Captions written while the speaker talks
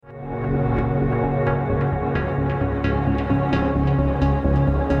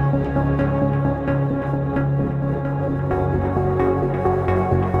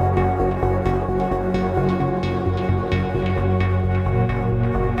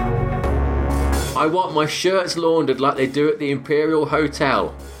I want my shirts laundered like they do at the Imperial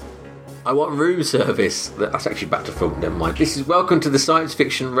Hotel. I want room service. That's actually back to film, never mind. This is Welcome to the Science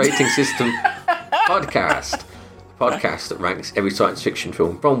Fiction Rating System podcast. A podcast that ranks every science fiction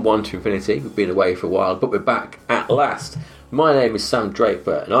film from 1 to infinity. We've been away for a while, but we're back at last. My name is Sam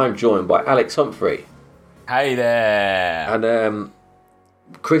Draper, and I'm joined by Alex Humphrey. Hey there. And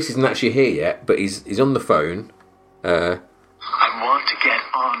Chris isn't actually here yet, but he's on the phone. I want to get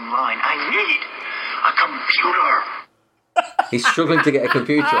online. I need a computer. He's struggling to get a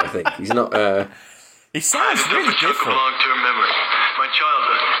computer, I think. He's not... He sounds really different. Long-term memory. My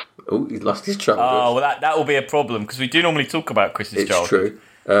childhood. Oh, he's lost his childhood. Oh, well, that will be a problem, because we do normally talk about Chris's childhood. It's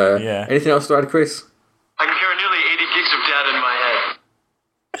true. Yeah. Anything else to add, Chris? I can carry nearly 80 gigs of data in my head.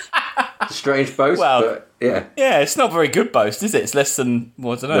 It's a strange boast, but yeah. Yeah, it's not a very good boast, is it? It's less than, I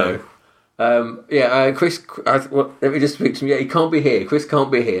don't know. No. Chris, let me just speak to him. Yeah, he can't be here. Chris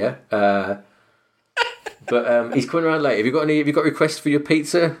can't be here. But he's coming around later. Have you got requests for your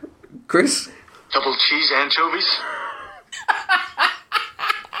pizza, Chris? Double cheese anchovies.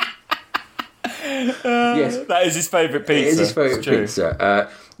 Yes, that is his favourite pizza. It is his favourite pizza.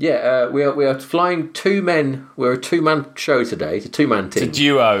 We are flying two men. We're a two-man show today. It's a two-man team. It's a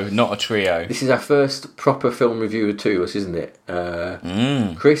duo, not a trio. This is our first proper film review of two of us, isn't it?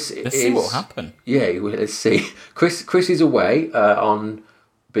 Chris, let's see what will happen. Yeah, let's see. Chris is away on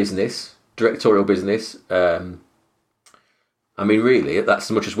business. Directorial business. I mean, really, that's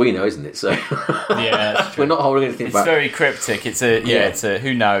as much as we know, isn't it? So yeah, that's true. We're not holding anything back. It's very cryptic. It's a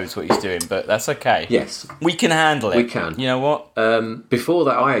who knows what he's doing, but that's okay. Yes, we can handle it. We can. You know what? Before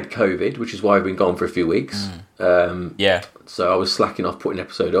that, I had COVID, which is why I've been gone for a few weeks. So I was slacking off putting an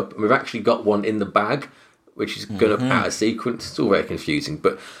episode up, and we've actually got one in the bag, which is going to out of sequence. It's all very confusing,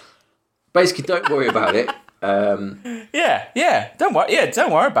 but basically, don't worry about it. Don't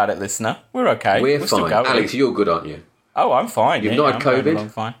worry about it, listener. We're okay. We're fine. Alex, you're good, aren't you? Oh, I'm fine. You've not had COVID? I'm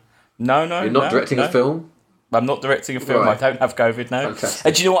fine. No. You're not directing a film? I'm not directing a film. Right. I don't have COVID, no. Fantastic.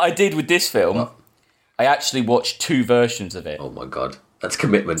 And do you know what I did with this film? What? I actually watched two versions of it. Oh my god, that's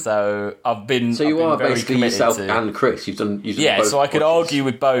commitment. So I've been. So you are very basically yourself to... and Chris. You've done both so I could argue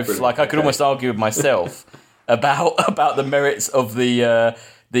with both. Brilliant. Like I could almost argue with myself about the merits of the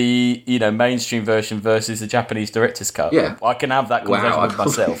mainstream version versus the Japanese director's cut. Yeah, I can have that conversation with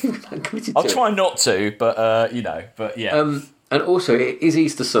myself. I'll try not to, but yeah. And also, it is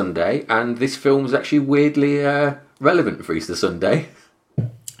Easter Sunday, and this film is actually weirdly relevant for Easter Sunday.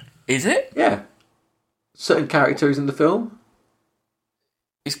 Is it? Yeah. Certain characters in the film.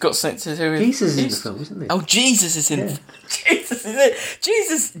 It's got something to do with... Jesus is in the film, isn't he? Oh, Jesus is in... Yeah. Jesus is it?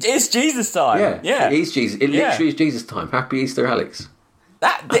 Jesus, it's Jesus time. Yeah. It is Jesus. It literally is Jesus time. Happy Easter, Alex.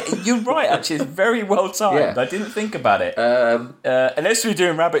 You're right, actually. It's very well timed. Yeah. I didn't think about it. Unless we're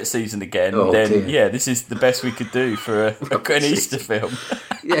doing rabbit season again, this is the best we could do for an Easter film.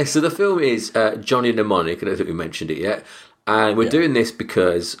 Yeah, so the film is Johnny Mnemonic. I don't think we mentioned it yet. And we're doing this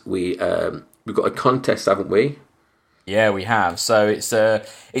because we've got a contest, haven't we? Yeah, we have. So it's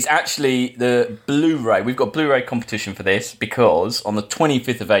actually the Blu-ray. We've got a Blu-ray competition for this because on the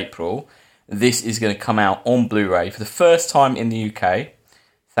 25th of April, this is going to come out on Blu-ray for the first time in the UK.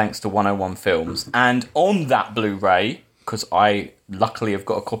 Thanks to 101 Films. And on that Blu-ray, because I luckily have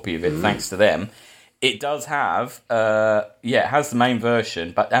got a copy of it, thanks to them, it does have, it has the main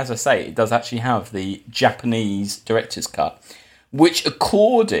version, but as I say, it does actually have the Japanese director's cut, which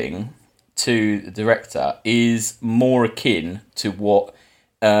according to the director is more akin to what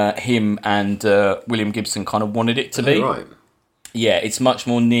him and William Gibson kind of wanted it to be. Right. Yeah, it's much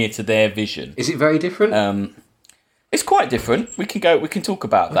more near to their vision. Is it very different? It's quite different. We can talk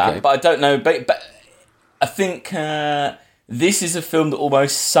about that, okay. But I don't know. But I think this is a film that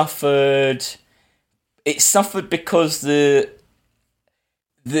almost suffered. It suffered because the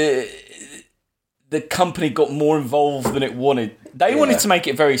company got more involved than it wanted. They wanted to make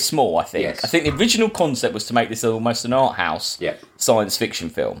it very small. I think. Yes. I think the original concept was to make this almost an art house science fiction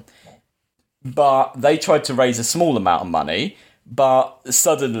film, but they tried to raise a small amount of money. But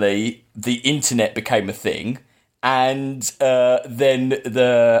suddenly the internet became a thing. And then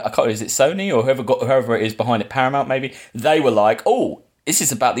I can't remember, is it Sony or whoever it is behind it, Paramount maybe, they were like, oh, this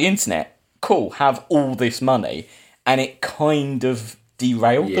is about the internet. Cool, have all this money. And it kind of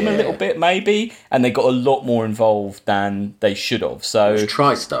derailed them a little bit maybe, and they got a lot more involved than they should have. So it was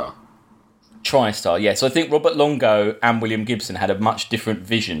TriStar, yeah. So I think Robert Longo and William Gibson had a much different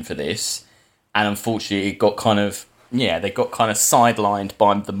vision for this, and unfortunately it got kind of... Yeah, they got kind of sidelined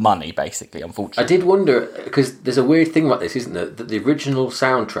by the money, basically, unfortunately. I did wonder, because there's a weird thing about this, isn't there? That the original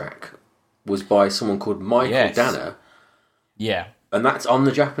soundtrack was by someone called Michael Danner. Yeah. And that's on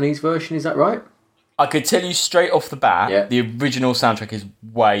the Japanese version, is that right? I could tell you straight off the bat, the Yeah. original soundtrack is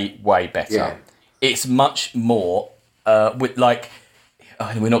way, way better. Yeah. It's much more with like.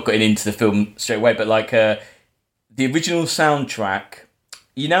 We're not getting into the film straight away, but like the original soundtrack.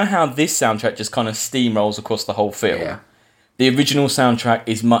 You know how this soundtrack just kind of steamrolls across the whole film. Yeah. The original soundtrack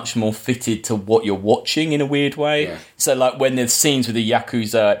is much more fitted to what you're watching in a weird way. Yeah. So, like, when there's scenes with the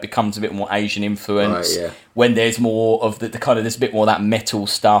Yakuza, it becomes a bit more Asian influence. Right, yeah. When there's more of the kind of, there's a bit more of that metal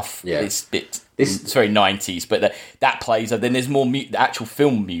stuff. Yeah. It's very 90s, but that plays. Then there's more actual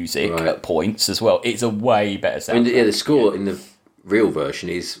film music at points as well. It's a way better soundtrack. I mean, the score in the real version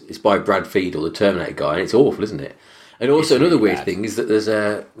is by Brad Fiedel, the Terminator guy, and it's awful, isn't it? And also, another really weird thing is that there's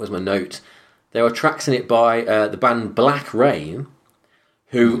where's my note? There are tracks in it by the band Black Rain,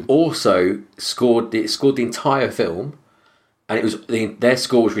 who also scored the entire film, and it was their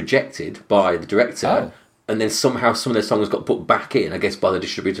score was rejected by the director, and then somehow some of their songs got put back in, I guess, by the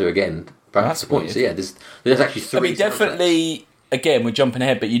distributor again. That's point. So yeah, there's actually 3. I mean, definitely. Again, we're jumping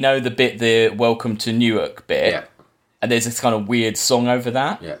ahead, but you know the Welcome to Newark bit. Yeah. And there's this kind of weird song over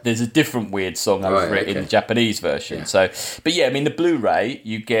that. Yeah. There's a different weird song over it in the Japanese version. Yeah. So, but yeah, I mean, the Blu-ray,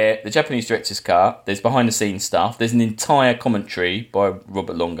 you get the Japanese director's cut. There's behind-the-scenes stuff. There's an entire commentary by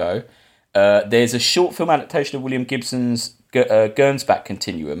Robert Longo. There's a short film adaptation of William Gibson's Gernsback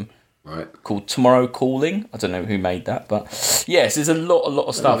Continuum called Tomorrow Calling. I don't know who made that, but yes, there's a lot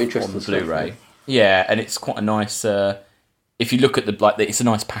of stuff on the Blu-ray. Stuff, yeah, and it's quite a nice. If you look at it's a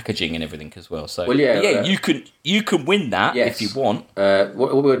nice packaging and everything as well. So you can win that if you want. What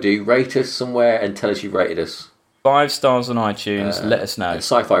we'll do, rate us somewhere and tell us you rated us. 5 stars on iTunes. Let us know.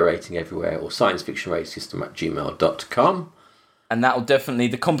 Sci-fi rating everywhere, or science fiction rating system at gmail.com. And that'll definitely,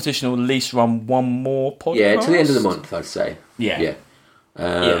 the competition will at least run one more podcast. Yeah, to the end of the month, I'd say. Yeah.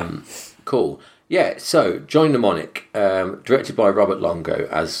 Cool. Yeah, so join Mnemonic, directed by Robert Longo,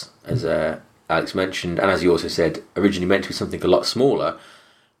 as Alex mentioned, and as he also said, originally meant to be something a lot smaller.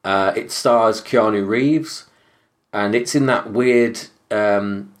 It stars Keanu Reeves, and it's in that weird...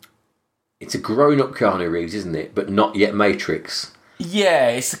 it's a grown-up Keanu Reeves, isn't it? But not yet Matrix. Yeah,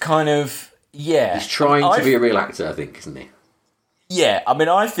 it's a kind of... Yeah. He's trying to be a real actor, I think, isn't he? Yeah, I mean,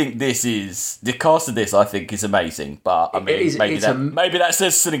 I think this is... The cast of this, I think, is amazing. But, I mean, maybe that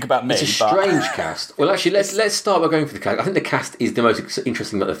says something about me. It's a strange cast. Well, actually, let's start by going for the cast. I think the cast is the most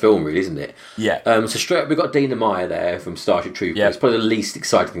interesting about the film, really, isn't it? Yeah. So straight up, we've got Dina Meyer there from Starship Troopers. Yep. It's probably the least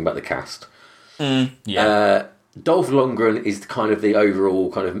exciting thing about the cast. Yeah. Dolph Lundgren is kind of the overall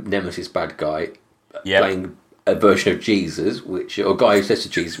kind of nemesis bad guy, playing a version of Jesus, or guy who says to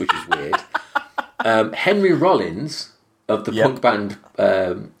Jesus, which is weird. Henry Rollins of the punk band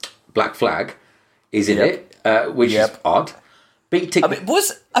Black Flag is in it, which is odd.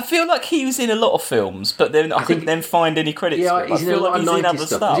 I feel like he was in a lot of films, but then I couldn't then find any credits. Yeah, for him. he's in a lot of 90s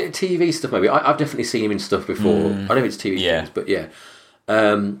stuff. Is it TV stuff? Maybe I've definitely seen him in stuff before. I don't know if it's TV things, but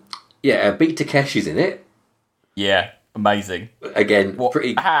Beat Takeshi's in it. Yeah, amazing. Again,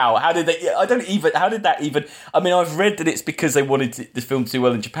 pretty. How did they? I don't even. How did that even? I mean, I've read that it's because they wanted the film to do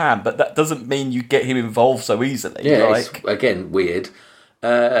well in Japan, but that doesn't mean you get him involved so easily. Yeah, it's, again, weird.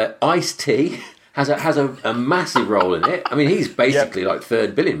 Ice-T has a massive role in it. I mean, he's basically like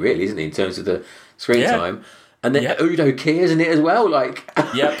third billing, really, isn't he, in terms of the screen time? And then Udo Kier's in it as well. Like,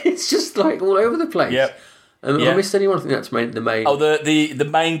 it's just like all over the place. Yep. Have I missed anyone? I think that's the main. Oh, the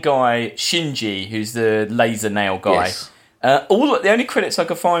main guy, Shinji, who's the laser nail guy. Yes. The only credits I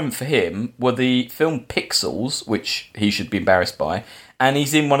could find for him were the film Pixels, which he should be embarrassed by, and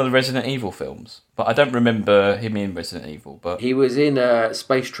he's in one of the Resident Evil films. But I don't remember him in Resident Evil. But he was in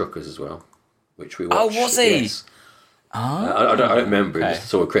Space Truckers as well, which we watched. Oh, was he? Yes. I don't remember. I just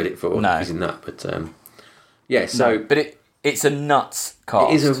saw a credit for he's in that. But it's a nuts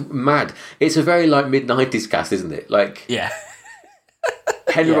cast. It is it's a very like mid-90s cast, isn't it? Like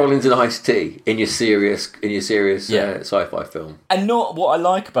Henry Rollins and Ice-T in your serious sci-fi film. And not what I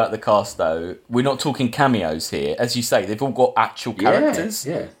like about the cast though, we're not talking cameos here. As you say, they've all got actual characters.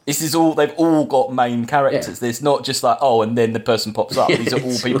 Yeah. They've all got main characters. Yeah. There's not just like, and then the person pops up. These are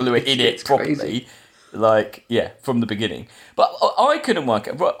all people who are in it properly. Crazy. Like, from the beginning. But I couldn't work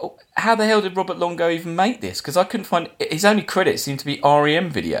out, how the hell did Robert Longo even make this? Because I couldn't find... His only credits seem to be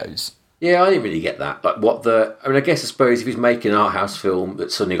REM videos. Yeah, I didn't really get that. Like, I suppose if he's making an art house film that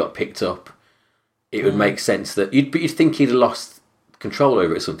suddenly got picked up, it would make sense that... You'd think he'd have lost control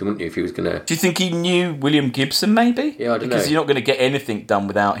over it or something, wouldn't you, if he was going to... Do you think he knew William Gibson, maybe? Yeah, I don't know. Because you're not going to get anything done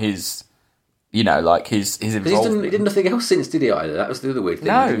without his... his involvement. He did nothing else since, did he, either? That was the other weird thing.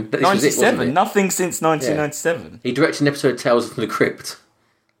 No, this 97. was it, wasn't it? Nothing since 1997. He directed an episode of Tales from the Crypt.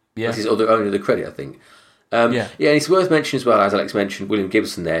 Yeah. That's his only other credit, I think. Yeah, and it's worth mentioning as well, as Alex mentioned, William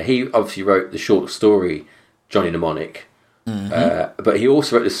Gibson there. He obviously wrote the short story Johnny Mnemonic, but he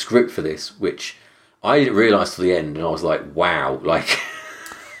also wrote the script for this, which I didn't realise till the end, and I was like, wow, like...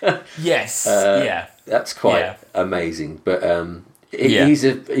 Yes, that's quite amazing. But he's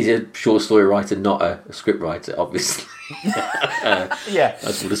a short story writer, not a script writer, obviously.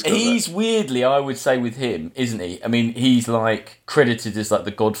 He's weirdly, I would say, with him, isn't he? I mean, he's like credited as like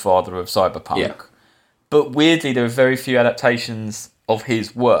the godfather of cyberpunk, but weirdly, there are very few adaptations of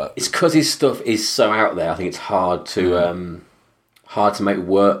his work. It's because his stuff is so out there. I think it's hard to make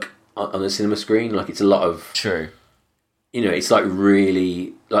work on the cinema screen. Like, it's a lot of true. You know, it's like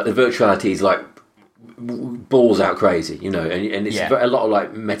really like the virtuality is like balls out crazy. You know, and it's a lot of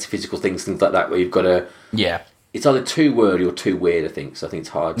like metaphysical things like that where you've got to It's either too wordy or too weird, I think. So I think it's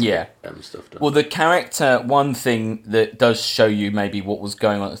hard to get stuff done. Well, the character, one thing that does show you maybe what was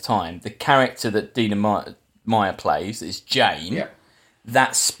going on at the time, the character that Dina Meyer plays is Jane. Yeah.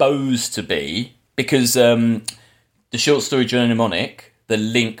 That's supposed to be, because the short story Johnny Mnemonic, the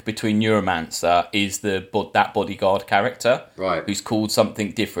link between Neuromancer is that bodyguard character, right? Who's called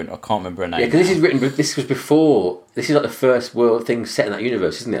something different. I can't remember her name. Yeah, because this was before. This is like the first world thing set in that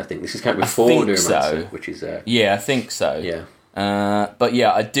universe, isn't it? I think this is kind of before Neuromancer, which is I think so. Yeah. But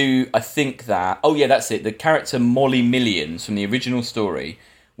yeah, I think that. Oh yeah, that's it. The character Molly Millions from the original story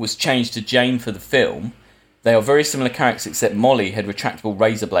was changed to Jane for the film. They are very similar characters, except Molly had retractable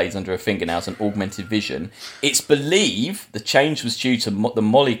razor blades under her fingernails and augmented vision. It's believed the change was due to the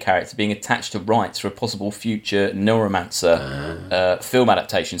Molly character being attached to rights for a possible future Neuromancer film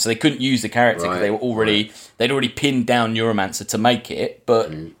adaptation. So they couldn't use the character because they'd already pinned down Neuromancer to make it,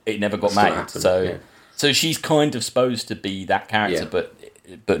 but it never got made. So she's kind of supposed to be that character,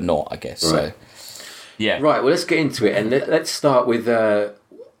 but not, I guess. Right. So yeah, right. Well, let's get into it, and let's start with.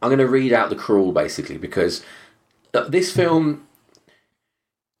 I'm going to read out the crawl, basically, because this film...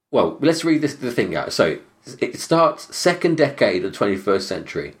 Well, let's read the thing out. So, it starts second decade of the 21st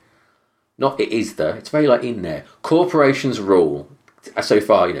century. Not it is, though. It's very, like, in there. Corporations rule. So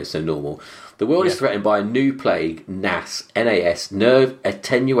far, so normal. The world is threatened by a new plague, NAS, nerve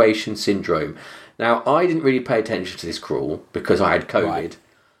attenuation syndrome. Now, I didn't really pay attention to this crawl because I had COVID. Right.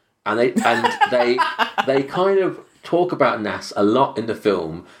 And they kind of talk about NAS a lot in the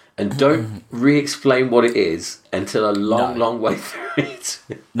film and don't re-explain what it is until a long way through it.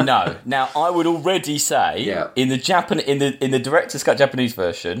 No. Now, I would already say in the in the director's cut Japanese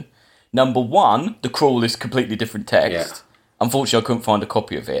version, number one, the crawl is completely different text. Yeah. Unfortunately, I couldn't find a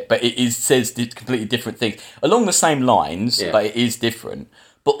copy of it, but it says completely different things along the same lines, but it is different.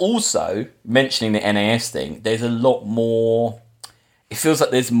 But also mentioning the NAS thing, there's a lot more. It feels like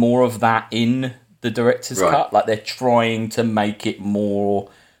there's more of that in the director's cut, like they're trying to make it more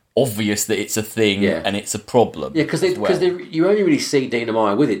obvious that it's a thing and it's a problem. Yeah, because you only really see Dina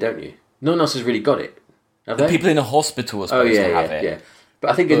Meyer with it, don't you? No one else has really got it. Have they? People in the hospital are supposed to have it. Yeah. But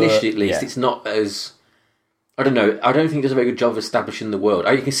I think initially, at least, it's not as... I don't know. I don't think it does a very good job of establishing the world.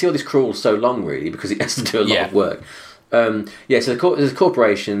 You can see all this crawl so long, really, because it has to do a lot of work. So there's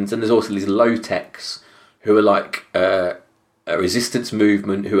corporations, and there's also these low-techs who are like... a resistance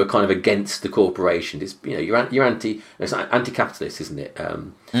movement who are kind of against the corporation. It's it's anti-capitalist, isn't it?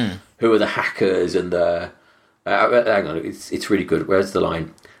 Who are the hackers and the hang on, it's really good. Where's the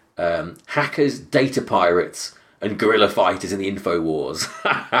line? Hackers, data pirates, and guerrilla fighters in the info wars.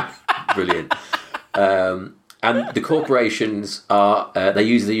 Brilliant. And the corporations are they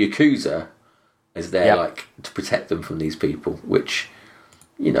use the Yakuza as their to protect them from these people, which.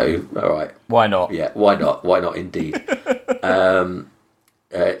 All right. Why not? Yeah, why not? Why not, indeed. The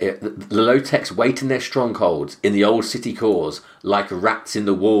low-techs wait in their strongholds in the old city cores like rats in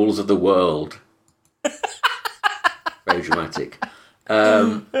the walls of the world. Very dramatic.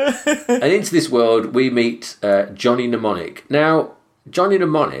 And into this world, we meet Johnny Mnemonic. Now, Johnny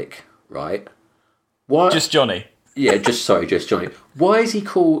Mnemonic, right? Why? Just Johnny. Yeah, just Johnny. Why is he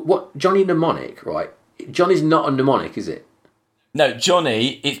called... Johnny Mnemonic, right? Johnny's not a mnemonic, is it? No,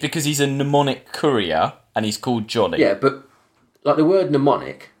 Johnny, it's because he's a mnemonic courier and he's called Johnny. Yeah, but like the word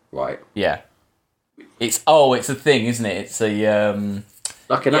mnemonic, right? Yeah. It's a thing, isn't it? It's a isn't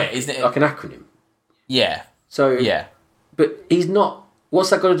it like an acronym? Yeah. So but he's not.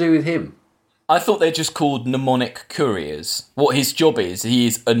 What's that got to do with him? I thought they're just called mnemonic couriers. What his job is, he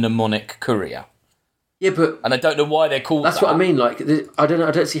is a mnemonic courier. Yeah, and I don't know why they're called. That's what I mean. Like, I don't know.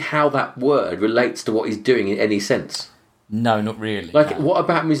 I don't see how that word relates to what he's doing in any sense. No, not really. Like, what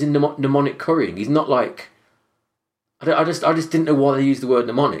about him is in mnemonic currying? He's not like... I just didn't know why they used the word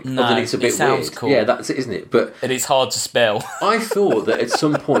mnemonic. No, other than it's a bit sounds weird. cool. Yeah, that's it, isn't it? But And it's hard to spell. I thought that at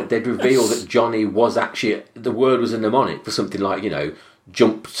some point they'd reveal that Johnny was actually, the word was a mnemonic for something like,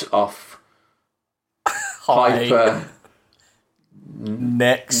 jumped off, hyper,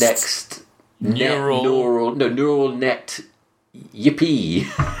 Next. neural net, yippee.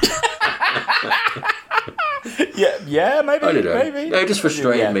 Yeah, maybe. I don't know. Maybe. No, it just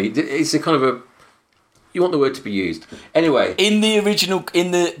frustrated me. It's a kind of a... You want the word to be used. Anyway. In the original,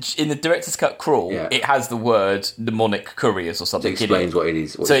 in the director's cut crawl, Yeah. it has the word mnemonic couriers or something. It explains what it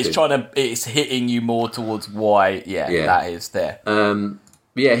is. So it's hitting you more towards why, that is there.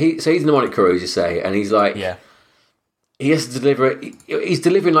 He's mnemonic courier, as you say, and he's like... Yeah. He has to deliver it. He's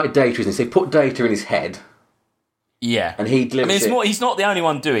delivering like data, isn't he? So they put data in his head. Yeah. And he delivers it. He's not the only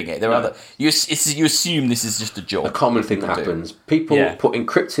one doing it. There are other... You assume this is just a job. A common thing that happens. People put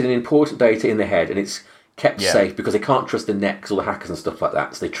encrypted and important data in their head, and it's kept safe because they can't trust the net because all the hackers and stuff like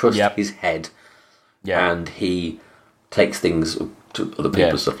that. So they trust his head, and he takes things to other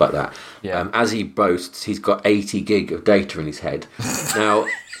people and stuff like that. Yeah. As he boasts, he's got 80 gig of data in his head. Now,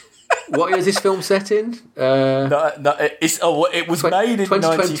 what year is this film set in? It was made in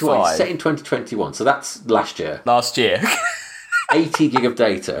 95. Set in 2021, so that's last year. Last year. 80 gig of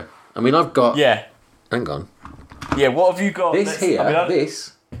data. I mean, I've got... Yeah. Hang on. Yeah, what have you got?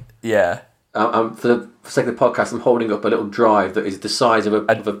 This... Yeah. For the sake of the podcast, I'm holding up a little drive that is the size of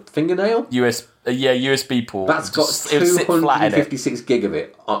a fingernail. USB port. That's got 256 gig of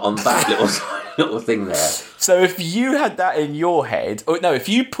it on that little thing there. So if you had that in your head, if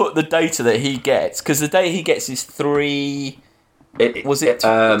you put the data that he gets, because the data he gets is 3... was it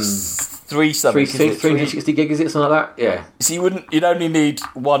 3 something? 360 gig, is it? Something like that? Yeah. So you'd only need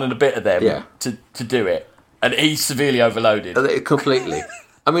one and a bit of them to do it. And he's severely overloaded. Completely.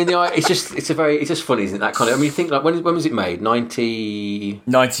 I mean, it's just funny, isn't it? That kind of. I mean, think like when was it made?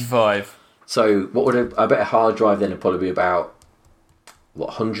 95. So what would I bet a hard drive then would probably be about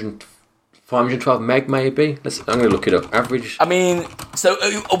 512 meg maybe. I'm going to look it up. Average. I mean, so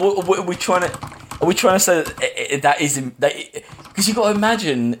are we trying to say that isn't that? Because you've got to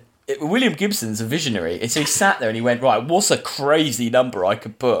imagine William Gibson's a visionary, and so he sat there and he went, right, what's a crazy number I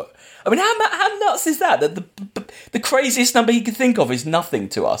could put? I mean, how nuts is that? That the craziest number he could think of is nothing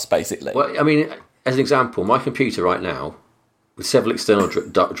to us, basically. Well, I mean, as an example, my computer right now, with several external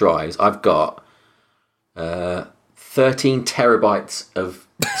drives, I've got 13 terabytes of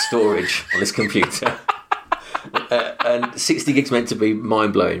storage on this computer. And 60 gigs meant to be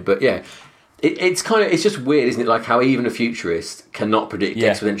mind-blowing. But yeah, it's just weird, isn't it? Like how even a futurist cannot predict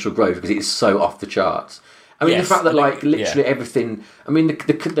exponential growth because it is so off the charts. I mean, the fact that literally everything. I mean,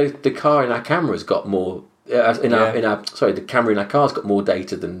 the car in our camera's got more. The camera in our car's got more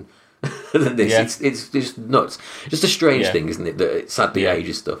data than this. Yeah. It's just nuts. Just a strange thing, isn't it? That it sadly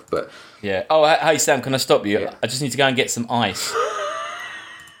ages stuff. But yeah. Oh, hey Sam, can I stop you? Yeah. I just need to go and get some ice.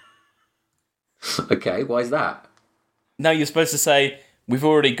 Okay, why is that? No, you're supposed to say we've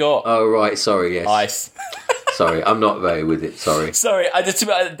already got. Oh right, sorry. Yes. Ice. Sorry, I'm not very with it. Sorry. I just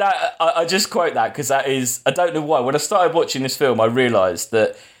quote that because that is... I don't know why. When I started watching this film, I realised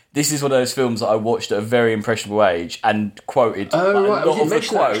that this is one of those films that I watched at a very impressionable age and quoted. Oh, right. You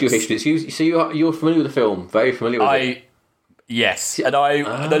mentioned that history. So you're familiar with the film? Very familiar with it? Yes. And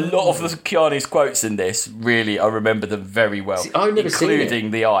a lot of the Keanu's quotes in this, really, I remember them very well. See, I've never seen it.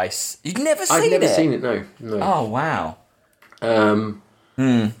 Including the ice. You've never seen it? I've never seen it, no. Oh, wow.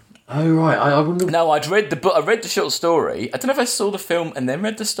 Oh right, I wouldn't. No, I'd read the book. I read the short story. I don't know if I saw the film and then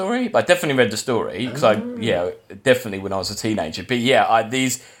read the story, but I definitely read the story because definitely when I was a teenager. But yeah,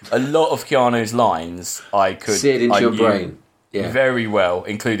 a lot of Keanu's lines I could seared into your brain. Yeah, very well,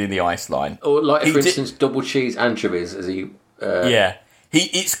 including the ice line. Or like, for instance, double cheese anchovies. As he, it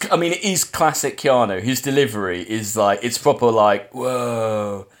is classic Keanu. His delivery is like it's proper like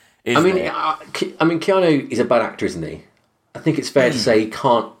whoa. I mean, Keanu is a bad actor, isn't he? I think it's fair to say he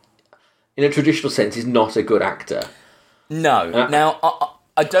can't. In a traditional sense, he's not a good actor. No. Now,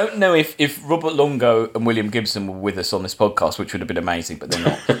 I don't know if Robert Longo and William Gibson were with us on this podcast, which would have been amazing, but they're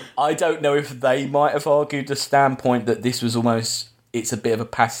not. I don't know if they might have argued the standpoint that this was it's a bit of a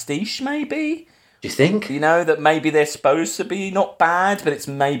pastiche, maybe? Do you think? You know, that maybe they're supposed to be not bad, but it's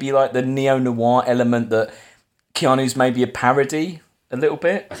maybe like the neo-noir element that Keanu's maybe a parody, a little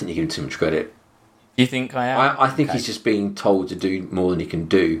bit? I think you're giving too much credit. You think I am? I think he's just being told to do more than he can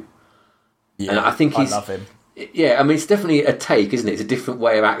do. Yeah, and I think I love him. Yeah, I mean, it's definitely a take, isn't it? It's a different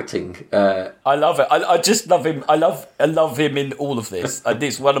way of acting. I love it. I just love him. I love him in all of this.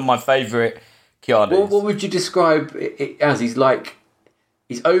 This is one of my favourite Keanu. What would you describe it as? He's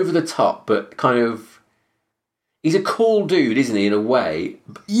over the top, but kind of... He's a cool dude, isn't he, in a way?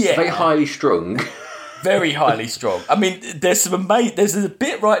 Yeah. Very highly strung. Very highly strong. I mean, there's a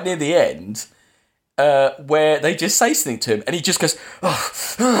bit right near the end where they just say something to him, and he just goes,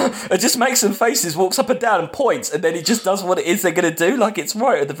 and just makes some faces, walks up and down and points, and then he just does what it is they're going to do, like it's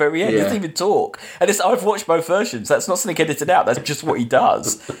right at the very end. He doesn't even talk. And I've watched both versions. That's not something edited out. That's just what he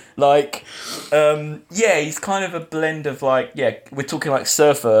does. Like, he's kind of a blend of like, we're talking like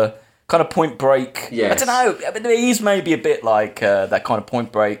Surfer, kind of Point Break. Yes. I don't know. I mean, he's maybe a bit like that kind of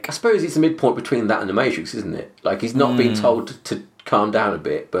Point Break. I suppose it's the midpoint between that and The Matrix, isn't it? Like, he's not being told to calm down a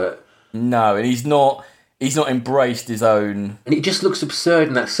bit, but... No, and he's not embraced his own... And he just looks absurd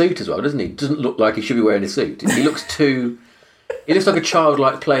in that suit as well, doesn't he? Doesn't look like he should be wearing a suit. He looks too... He looks like a child,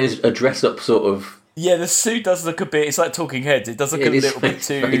 like, playing a dress-up sort of... Yeah, the suit does look a bit... It's like Talking Heads. It does look a little bit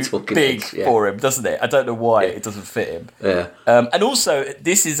too big for him, doesn't it? I don't know why it doesn't fit him. Yeah. And also,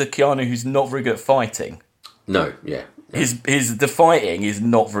 this is a Keanu who's not very good at fighting. No, yeah. The fighting is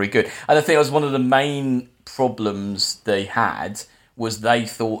not very good. And I think that was one of the main problems they had... was they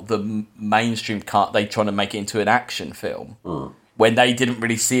thought the mainstream cut, they trying to make it into an action film. When they didn't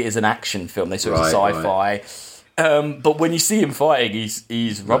really see it as an action film. They saw it as sci-fi. Right. But when you see him fighting,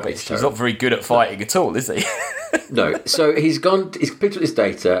 he's rubbish. He's not very good at fighting at all, is he? No. So he's picked up this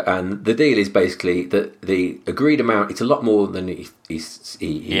data, and the deal is basically that the agreed amount, it's a lot more than he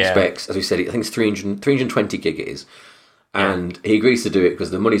expects. As we said, I think it's 320 gig it is. And he agrees to do it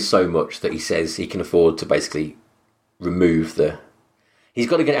because the money's so much that he says he can afford to basically remove the... He's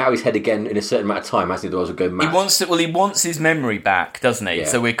got to get it out of his head again in a certain amount of time, hasn't he? Otherwise he'll go mad. He wants his memory back, doesn't he? Yeah.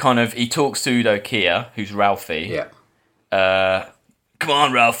 So he talks to Udo Kier, who's Ralphie. Yeah. Come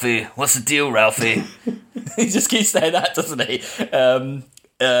on, Ralphie. What's the deal, Ralphie? He just keeps saying that, doesn't he?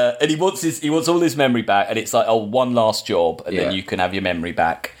 And he wants all his memory back, and it's like, one last job, and then you can have your memory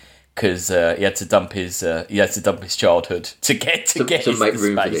back. Because he had to dump his childhood to make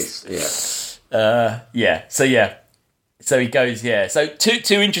room for this. Yeah. So he goes, So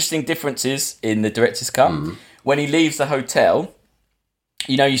two interesting differences in the director's cut. When he leaves the hotel,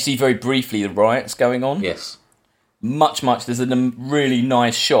 you see very briefly the riots going on. Yes. Much. There's a really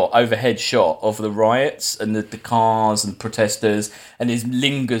nice overhead shot of the riots and the cars and protesters, and it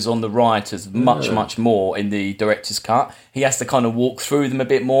lingers on the rioters much more in the director's cut. He has to kind of walk through them a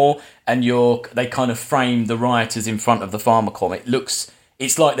bit more, and they kind of frame the rioters in front of the Pharmacom.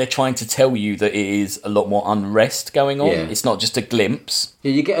 It's like they're trying to tell you that it is a lot more unrest going on. Yeah. It's not just a glimpse.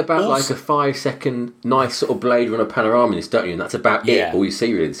 Yeah, you get about like a 5-second nice sort of Blade Runner panorama in this, don't you? And that's about it. All you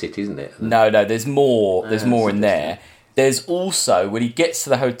see really in the city, isn't it? No, there's more. There's more in there. There's also, when he gets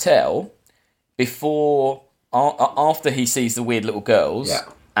to the hotel, after he sees the weird little girls,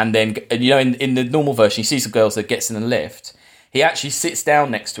 and then, in the normal version, he sees the girls that gets in the lift. He actually sits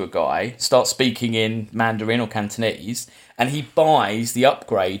down next to a guy, starts speaking in Mandarin or Cantonese, and he buys the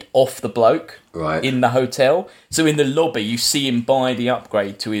upgrade off the bloke in the hotel. So in the lobby, you see him buy the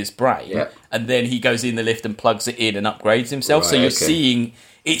upgrade to his brain, and then he goes in the lift and plugs it in and upgrades himself. So you're seeing...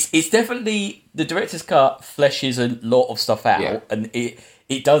 It's definitely... The director's cut fleshes a lot of stuff out, and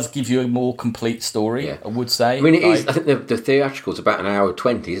it does give you a more complete story, I would say. I mean, it is... I think the theatrical's about an hour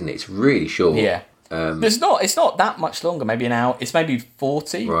 20, isn't it? It's really short. Yeah. It's not that much longer. Maybe an hour. It's maybe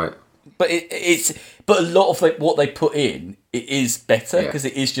 40. Right. But but a lot of what they put in, it is better because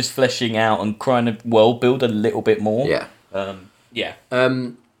it is just fleshing out and trying to world build a little bit more. Yeah.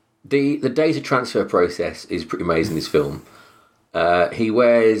 The data transfer process is pretty amazing. This film. He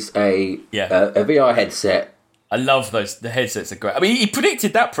wears a VR headset. I love those. The headsets are great. I mean, he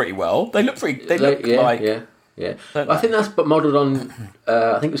predicted that pretty well. They look pretty. They look like. Yeah. I think that's modelled on,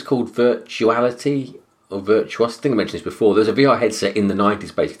 I think it was called Virtuality or Virtuos. I think I mentioned this before. There's a VR headset in the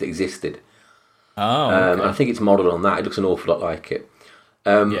 90s basically that existed. Oh, okay. I think it's modelled on that. It looks an awful lot like it.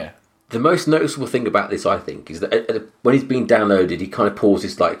 The most noticeable thing about this, I think, is that when he's being downloaded, he kind of pulls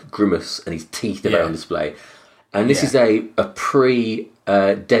this like grimace and his teeth are on display. And this is a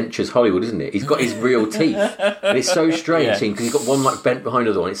dentures Hollywood, isn't it? He's got his real teeth. And it's so strange seeing, because he's got one like bent behind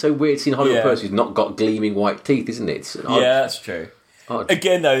the other one. It's so weird seeing a Hollywood person who's not got gleaming white teeth, isn't it? That's true.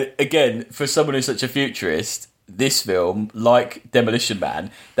 Again, for someone who's such a futurist, this film, like Demolition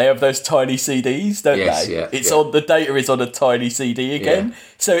Man, they have those tiny CDs, don't they? Yeah, on the data is on a tiny CD again.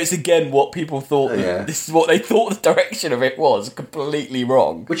 So it's again what people thought. This is what they thought the direction of it was. Completely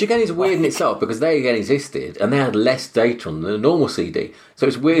wrong. Which again is weird in itself because they again existed and they had less data on than a normal CD. So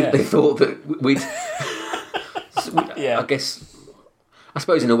it's weird that they thought that we'd. I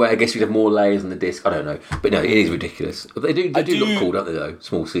suppose in a way, I guess you'd have more layers on the disc. I don't know, but no, it is ridiculous. They do look cool, don't they? Though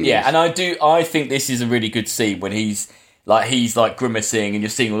small CDs. Yeah, and I think this is a really good scene when he's like he's like grimacing, and you're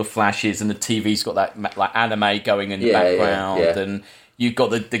seeing all the flashes, and the TV's got that like anime going in the background, and you've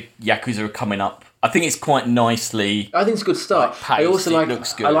got the Yakuza coming up. I think it's quite nicely. I think it's a good start. Paced. I also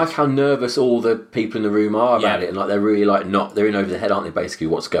looks good. I like how nervous all the people in the room are about it, and like they're really like they're in over the head, aren't they? Basically,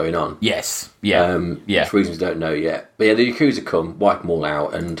 what's going on? Yes. Yeah. For reasons we don't know yet. But yeah, the Yakuza come, wipe them all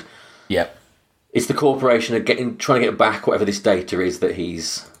out, and it's the corporation are trying to get back whatever this data is that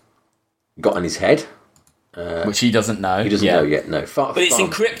he's got in his head, which he doesn't know. He doesn't know yet. No, but it's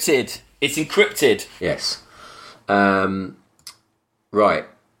encrypted. It's encrypted. Yes. Right.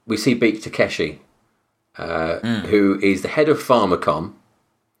 We see Beat Takeshi. Who is the head of Pharmacom.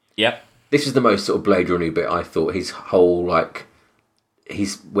 Yep. This is the most sort of Blade Runner bit, I thought. His whole, like,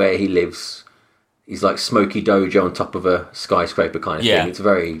 he's where he lives. He's like Smoky Dojo on top of a skyscraper kind of thing. It's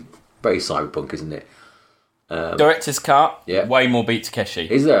very, very cyberpunk, isn't it? Director's cut. Yeah. Way more Beat Takeshi.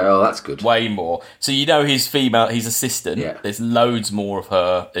 Is there? Oh, that's good. Way more. So you know his assistant. Yeah. There's loads more of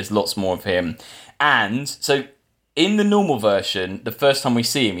her. There's lots more of him. And so in the normal version, the first time we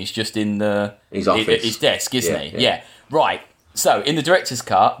see him, he's just in his office, his desk, isn't he? Yeah. Right. So in the director's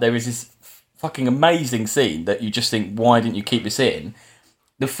cut, there is this fucking amazing scene that you just think, why didn't you keep this in?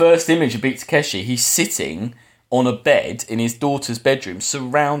 The first image of Beat Takeshi, he's sitting on a bed in his daughter's bedroom,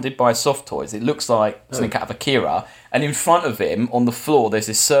 surrounded by soft toys. It looks like something out of Akira. And in front of him, on the floor, there's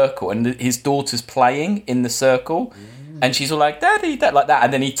this circle, and his daughter's playing in the circle. And she's all like, Daddy, Dad, like that.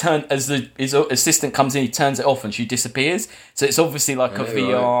 And then his assistant comes in, he turns it off and she disappears. So it's obviously like a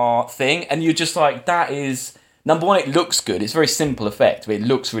VR thing. And you're just like, that is... Number one, it looks good. It's a very simple effect, but it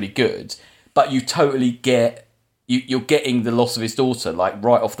looks really good. But you totally get... You're getting the loss of his daughter, like,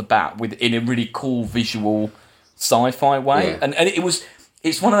 right off the bat, in a really cool visual sci-fi way. Yeah. And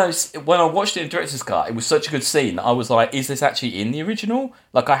it's one of those... When I watched it in director's cut, it was such a good scene that I was like, is this actually in the original?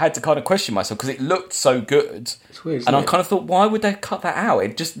 Like, I had to kind of question myself because it looked so good. It's weird, and I kind of thought, why would they cut that out?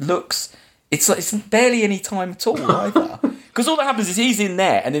 It just looks... It's like it's barely any time at all either. Because all that happens is he's in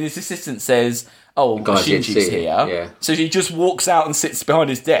there and then his assistant says, Shinji's here. Yeah. So he just walks out and sits behind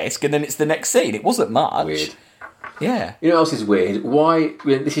his desk and then it's the next scene. It wasn't much. Weird. Yeah. You know what else is weird? Why...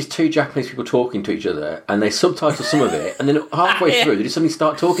 This is two Japanese people talking to each other and they subtitle some of it and then halfway through they just suddenly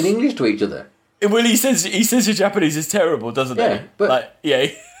start talking English to each other. Well, he says your Japanese is terrible, doesn't he? But...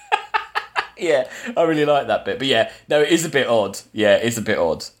 Yeah, I really like that bit. But yeah, no, it is a bit odd. Yeah, it's a bit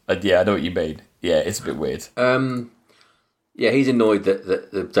odd. Yeah, I know what you mean. Yeah, it's a bit weird. Yeah, he's annoyed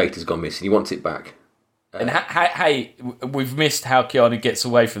that the data's gone missing. He wants it back. And hey, we've missed how Keanu gets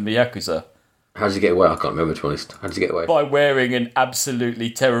away from the Yakuza. How does he get away? I can't remember, to be honest. How does he get away? By wearing an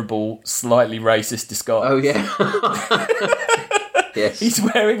absolutely terrible, slightly racist disguise. Oh, yeah. Yes. He's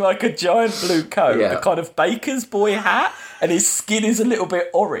wearing like a giant blue coat, a kind of baker's boy hat, and his skin is a little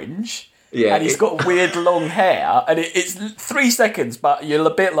bit orange. Yeah, and he's got weird long hair, and it's 3 seconds, but you're a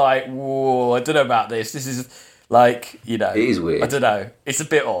bit like, whoa, I don't know about this. This is like, you know. It is weird. I don't know. It's a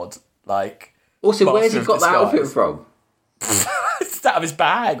bit odd. Like, also, where's he got that outfit from? It's out of his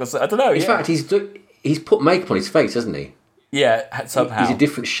bag or something. I don't know. In fact, he's put makeup on his face, hasn't he? Yeah, somehow. He's a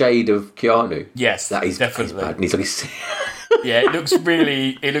different shade of Keanu. Yes, that is definitely. Bad. And he's like, yeah, it looks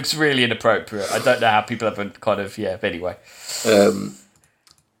really inappropriate. I don't know how people haven't kind of, anyway.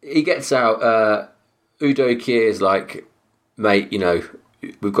 He gets out, Udo Kier's like, mate, you know,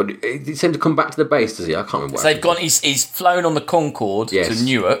 we've got... He seemed to come back to the base, does he? I can't remember what So they've gone... He's flown on the Concorde to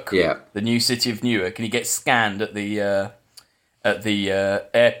Newark, the new city of Newark, and he gets scanned at the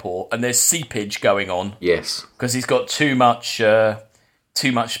airport, and there's seepage going on. Yes. Because he's got too much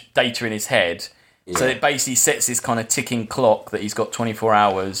data in his head. Yeah. So it basically sets this kind of ticking clock that he's got 24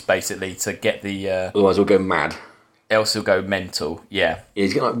 hours, basically, to get the... Otherwise he'll go mad. Else he'll go mental, yeah.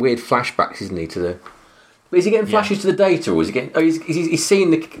 He's getting like weird flashbacks, isn't he, to the... But is he getting flashes to the data, or is he getting... Oh, he's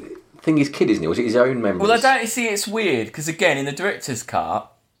seeing the thing his kid, isn't he? Or is it his own memories? Well, I don't see it's weird, because again, in the director's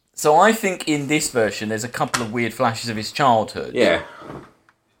cut... So I think in this version, there's a couple of weird flashes of his childhood. Yeah.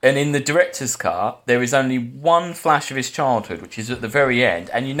 And in the director's cut, there is only one flash of his childhood, which is at the very end.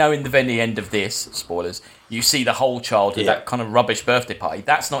 And you know in the very end of this, spoilers, you see the whole childhood, that kind of rubbish birthday party.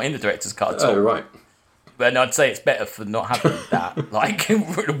 That's not in the director's cut at all. Oh, right. And I'd say it's better for not having that. Like,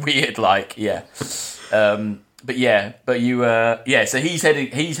 weird, like, yeah. But so he's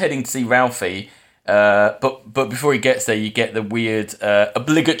heading to see Ralphie. But before he gets there, you get the weird,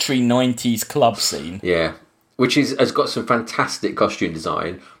 obligatory 90s club scene. Yeah. Which has got some fantastic costume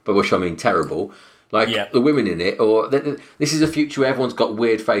design, but which I mean terrible. Like the women in it, or this is a future where everyone's got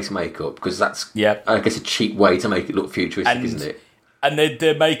weird face makeup because that's, I guess, a cheap way to make it look futuristic, isn't it? And they're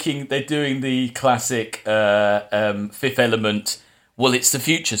doing the classic Fifth Element well, it's the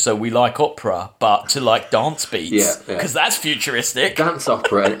future, so we like opera, but to like dance beats. Because that's futuristic. Dance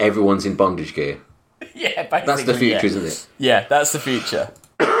opera and everyone's in bondage gear. Yeah, basically. That's the future, isn't it? Yeah, that's the future.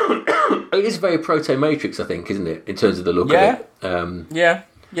 It is very proto-Matrix, I think, isn't it? In terms of the look of it. Yeah.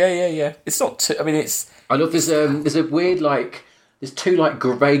 It's not too... I mean, it's... I love there's a weird, like... There's two, like,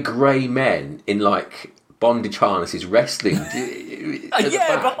 grey men in, like, bondage harnesses wrestling. Behind them.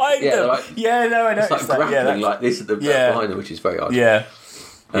 Like, I know. It's like grappling like this at the behind them, which is very odd. Yeah.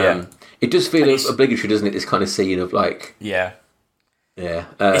 It does feel obligatory, doesn't it? This kind of scene of, like... Yeah. Yeah.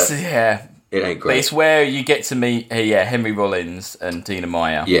 It ain't great. But it's where you get to meet, Henry Rollins and Dina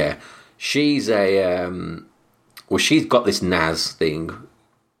Meyer. Yeah. She's a... she's got this Naz thing.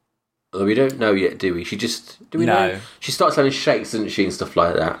 Although we don't know yet, do we? Do we know? She starts having shakes, doesn't she, and stuff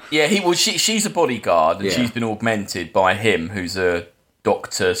like that. Yeah, she's a bodyguard, and she's been augmented by him, who's a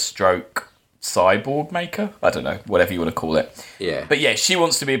doctor stroke cyborg maker. I don't know, whatever you want to call it. Yeah. But yeah, she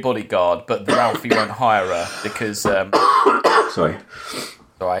wants to be a bodyguard, but Ralphie won't hire her because... Sorry.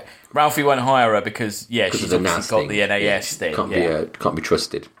 Right. Ralphie won't hire her because she's obviously got the NAS thing. Can't be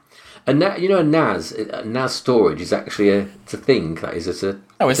trusted. And that, a NAS storage is actually it's a thing. That is, it's an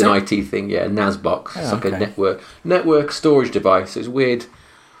IT thing. Yeah, a NAS box. It's like a network storage device. It's weird.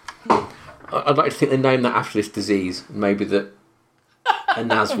 I'd like to think they named that after this disease. Maybe that a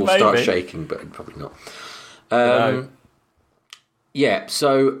NAS will start shaking, but probably not. Yeah.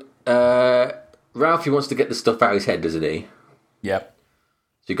 So Ralphie wants to get the stuff out of his head, doesn't he? Yep.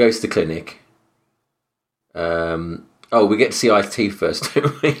 So he goes to the clinic. We get to see Ice-T first,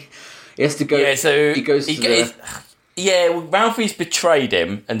 don't we? He has to go... Yeah, so... He goes to Ralphie's betrayed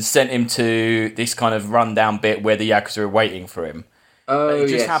him and sent him to this kind of rundown bit where the Yakuza are waiting for him. Oh, it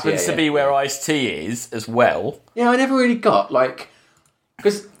just happens to be where Ice-T is as well. Yeah, I never really got,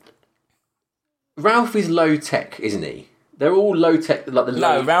 because Ralphie's low-tech, isn't he? They're all low-tech, like the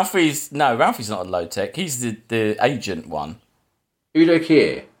low... Ralphie's not a low-tech. He's the agent one. Udo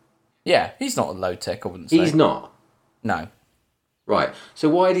Kier? Yeah, he's not a low-tech, I wouldn't say. He's not? No. Right. So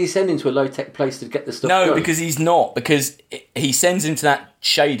why did he send him to a low-tech place to get the stuff going? Because he's not. Because he sends him to that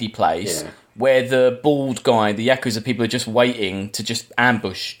shady place where the bald guy, the Yakuza people, are just waiting to just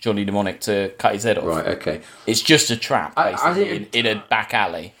ambush Johnny Mnemonic to cut his head off. Right, okay. It's just a trap, basically, in a back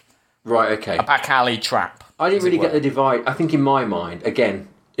alley. Right, okay. A back alley trap. I didn't really get the divide. I think in my mind, again,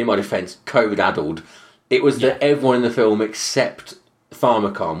 in my defence, code-addled, it was that everyone in the film except...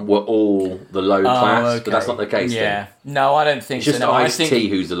 Pharmacom were all the low class, but that's not the case then. No, I don't think it's just Ice-T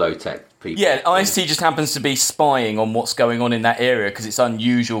who's the low-tech people. Yeah, Ice-T just happens to be spying on what's going on in that area because it's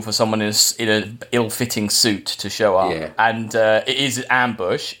unusual for someone in an ill-fitting suit to show up. Yeah. And it is an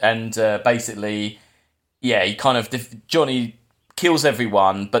ambush, and basically, he kind of... Johnny kills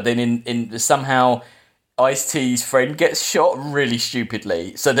everyone, but then in somehow... Ice-T's friend gets shot really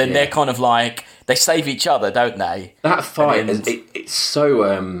stupidly. So then they're kind of like... They save each other, don't they? That fight, it's so...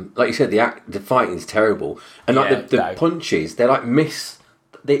 like you said, the fighting is terrible. And the punches, they're like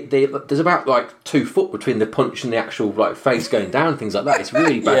there's about like 2 foot between the punch and the actual like face going down, things like that. It's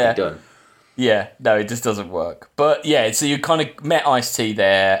really badly done. Yeah, no, it just doesn't work. But yeah, so you kind of met Ice-T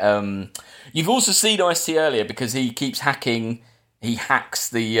there. You've also seen Ice-T earlier because he keeps hacking... He hacks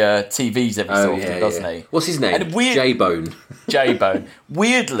the TVs every so often, doesn't he? What's his name? J-Bone. J-Bone.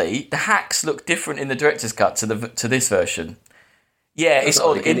 Weirdly, the hacks look different in the director's cut to this version. Yeah, it's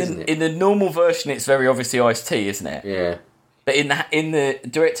odd. In the normal version, it's very obviously Ice-T, isn't it? Yeah. But in the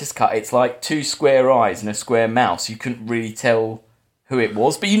director's cut, it's like 2 square eyes and a square mouth. You couldn't really tell who it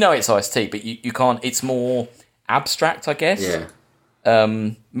was, but you know it's Ice-T. But you can't. It's more abstract, I guess. Yeah.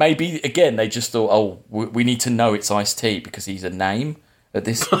 Maybe again they just thought, we need to know it's Ice-T because he's a name at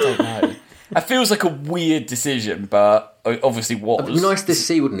this. I don't know. It feels like a weird decision, but it obviously was. It'd be nice to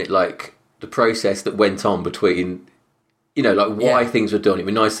see, wouldn't it? Like the process that went on between, like why things were done. It'd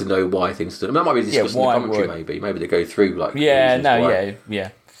be nice to know why things were done. That might be discussed in the commentary. Maybe they go through like yeah.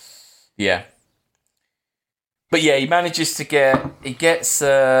 But yeah, he manages to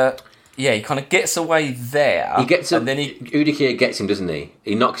he kind of gets away there. And then Udo Kier gets him, doesn't he?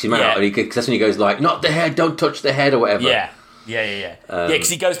 He knocks him out, because that's when he goes like, "Not the head, don't touch the head," or whatever. Yeah, because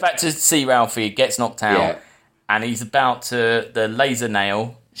he goes back to see Ralphie, gets knocked out, and he's about to the laser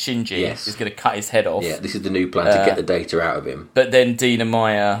nail. Shinji is going to cut his head off. Yeah, this is the new plan to get the data out of him. But then Dina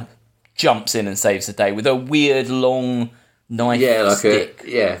Meyer jumps in and saves the day with a weird long knife stick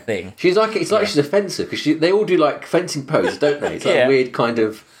thing. She's like she's a fencer because they all do like fencing poses, don't they? It's like weird kind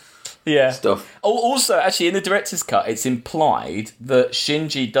of. Stuff. Also, actually, in the director's cut, it's implied that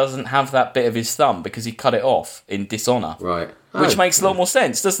Shinji doesn't have that bit of his thumb because he cut it off in Dishonor. Right. Which makes a lot more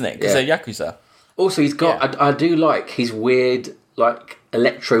sense, doesn't it? Because they're Yakuza. Also, he's got... I do like his weird, like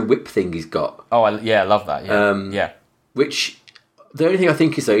electro whip thing he's got. Oh, I love that. Yeah, yeah. Which the only thing I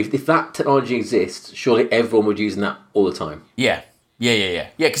think is though, if that technology exists, surely everyone would use that all the time. Yeah. Yeah,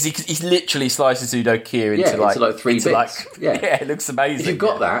 because he literally slices Udokia into like 3 bits. Yeah, it looks amazing. If you've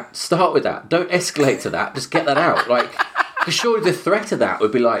got that, start with that. Don't escalate to that. Just get that out. Like, because surely the threat of that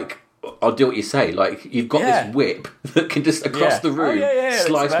would be like, I'll do what you say. Like, you've got this whip that can just across the room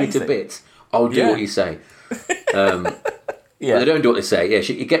slice me to bits. I'll do what you say. But they don't do what they say. Yeah,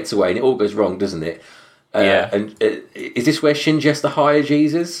 it gets away and it all goes wrong, doesn't it? And is this where Shinji has to hire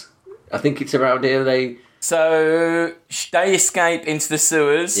Jesus? I think it's around here. So they escape into the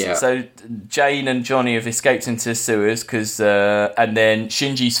sewers. Yeah. So Jane and Johnny have escaped into the sewers and then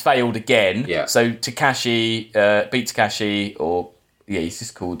Shinji's failed again. Yeah. So Takashi beat Takashi, or he's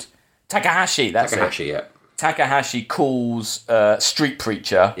just called Takahashi. That's Takahashi, it. Yeah. Takahashi calls Street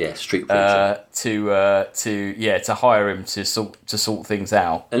Preacher. Yeah, Street Preacher. To hire him to sort things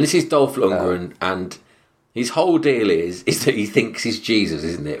out. And this is Dolph Lundgren, and his whole deal is that he thinks he's Jesus,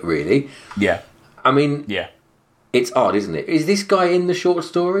 isn't it? Really? Yeah. I mean, it's odd, isn't it? Is this guy in the short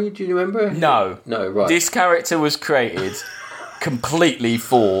story? Do you remember? No, right. This character was created completely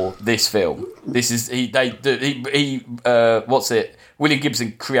for this film. This is William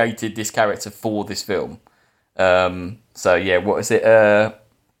Gibson created this character for this film. What is it?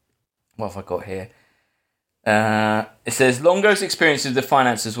 What have I got here? It says, Longo's experiences with the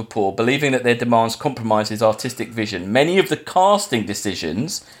finances were poor, believing that their demands compromised his artistic vision. Many of the casting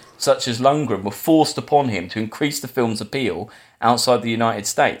decisions, such as Lundgren, were forced upon him to increase the film's appeal outside the United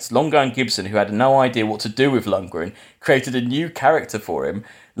States. Longo and Gibson, who had no idea what to do with Lundgren, created a new character for him.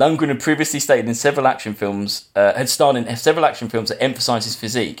 Lundgren had previously stated in several action films, that emphasised his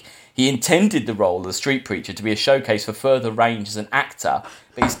physique. He intended the role of the street preacher to be a showcase for further range as an actor,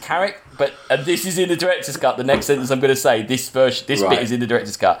 but his character. And this is in the director's cut. The next sentence I'm going to say, this bit is in the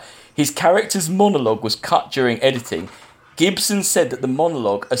director's cut. His character's monologue was cut during editing. Gibson said that the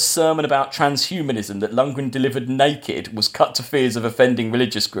monologue, a sermon about transhumanism that Lundgren delivered naked, was cut to fears of offending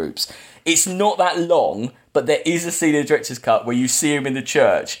religious groups. It's not that long, but there is a scene in the director's cut where you see him in the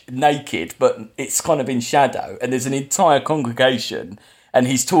church naked, but it's kind of in shadow, and there's an entire congregation, and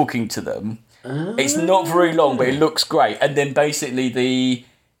he's talking to them. It's not very long, but it looks great. And then basically the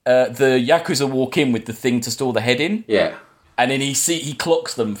Yakuza walk in with the thing to store the head in. Yeah. And then he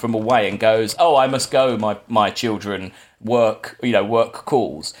clocks them from away and goes, "Oh, I must go, my children. Work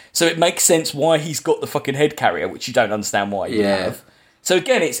calls." So it makes sense why he's got the fucking head carrier, which you don't understand why you have. So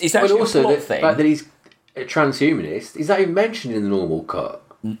again, it's actually also a plot the thing. fact that he's a transhumanist, is that even mentioned in the normal cut?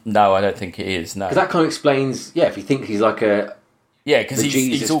 No, I don't think it is. No, because that kind of explains. Yeah, if he thinks he's like a because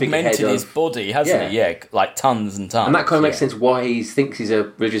he's augmented his body, hasn't he? Yeah, like tons and tons. And that kind of makes sense why he thinks he's a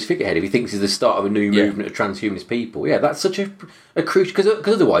religious figurehead. If he thinks he's the start of a new movement of transhumanist people, that's such a crucial.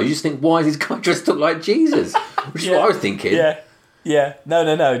 Because otherwise, you just think, why is this guy dressed up like Jesus? Which is what I was thinking. Yeah.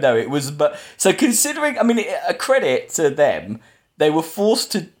 No. It was, but so considering, I mean, a credit to them, they were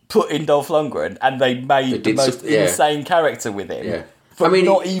forced to put in Dolph Lundgren, and they made the most insane character with him. Yeah.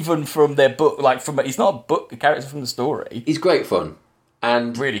 Not even from their book, he's not a character from the story. He's great fun,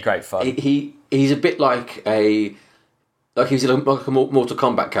 and really great fun. He's a bit like he's like a Mortal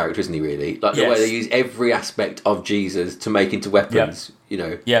Kombat character, isn't he? Really, like the way they use every aspect of Jesus to make into weapons.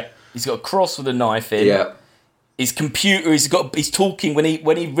 Yeah, he's got a cross with a knife in. Yeah. His computer, he's talking when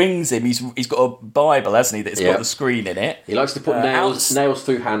he rings him. He's got a Bible, hasn't he? That's got the screen in it. He likes to put nails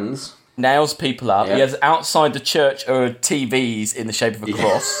through hands. Nails people up. He has outside the church TVs in the shape of a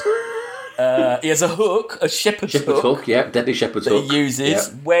cross. He has a hook, a shepherd's hook. Deadly shepherd's hook. He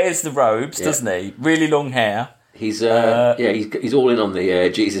uses. Wears the robes, doesn't he? Really long hair. He's all in on the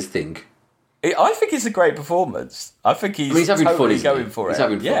Jesus thing. I think it's a great performance. I think he's having totally fun, going for it. He's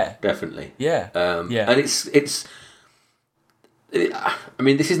having fun, definitely. Yeah. And it's. I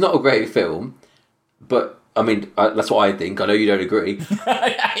mean, this is not a great film, but I mean, that's what I think. I know you don't agree,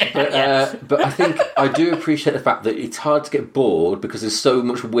 but I think I do appreciate the fact that it's hard to get bored because there's so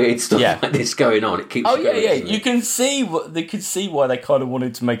much weird stuff like this going on. It keeps. You going, You can see why they kind of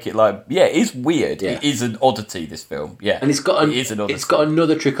wanted to make it like it is weird. It is an oddity. This film, and it's got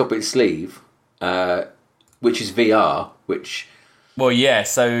another trick up its sleeve. Which is VR, which... Well,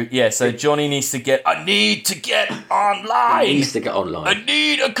 so Johnny needs to get... I need to get online! He needs to get online. I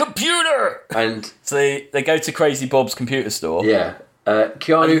need a computer! And... So they go to Crazy Bob's computer store. Yeah.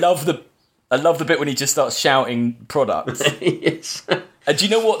 Keanu... I love the bit when he just starts shouting products. Yes. And do you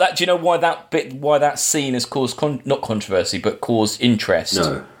know why that scene has caused... not controversy, but caused interest?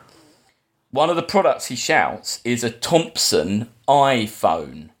 No. One of the products he shouts is a Thompson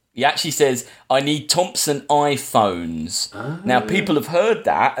iPhone. He actually says, I need Thompson iPhones. Oh. Now, people have heard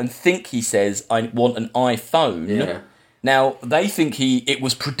that and think he says, I want an iPhone. Yeah. Now, they think he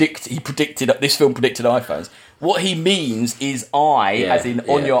predicted, this film predicted iPhones. What he means is as in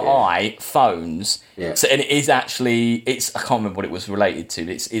on your eye, phones. Yeah. So, and it is actually, I can't remember what it was related to.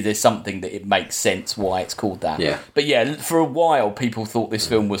 There's something that it makes sense why it's called that. Yeah. But yeah, for a while, people thought this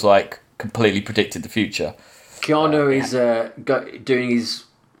film was like completely predicted the future. Keanu is doing his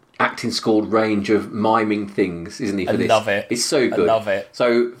acting school range of miming things, isn't he? For I this? love it. It's so good. I love it.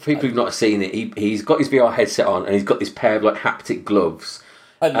 So for people who've not seen it, he's got his VR headset on and he's got this pair of like haptic gloves.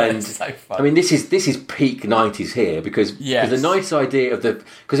 I know, it's so fun. I mean, this is peak '90s here because the nice idea of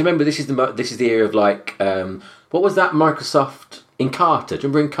because remember this is the era of like what was that Microsoft Encarta? Do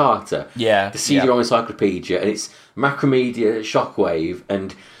you remember Encarta? Yeah, the CD-ROM encyclopedia, and it's Macromedia, Shockwave,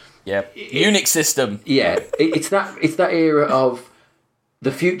 and Unix system. Yeah, it's that era of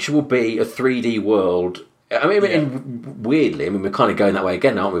the future will be a 3D world. I mean, and weirdly, we're kind of going that way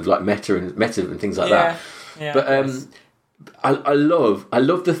again, aren't we? With like meta and things like that. Yeah, but I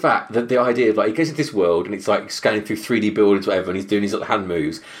love the fact that the idea of like he goes into this world and it's like scanning through 3D buildings, whatever, and he's doing his little hand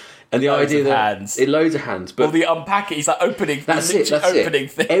moves, and the idea that loads of hands, but the unpack it, he's like opening. That's it.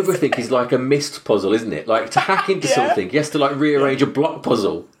 Things. Everything is like a mist puzzle, isn't it? Like to hack into something, he has to like rearrange a block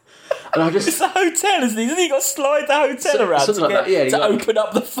puzzle. And it's a hotel, isn't he? Doesn't he got to slide the hotel around to open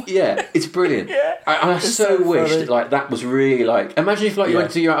up the... Yeah, it's brilliant. I so wish that like that was really like... Imagine if like you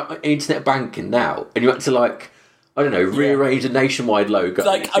went to your internet banking now and you had to like, I don't know, rearrange a Nationwide logo.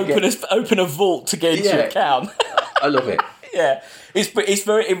 Like open a vault to get into your account. I love it. Yeah,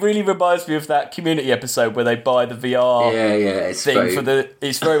 it really reminds me of that Community episode where they buy the VR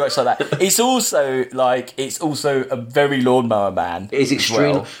it's very much like that. It's also a very Lawnmower Man. It's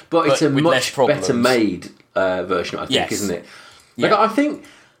extreme, but it's a much better made version, I think, isn't it? Like I think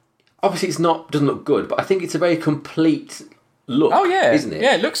obviously doesn't look good, but I think it's a very complete look. Oh yeah, isn't it?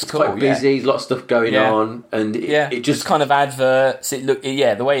 Yeah, it looks cool. Quite busy, lots of stuff going on, and it just kind of adverts.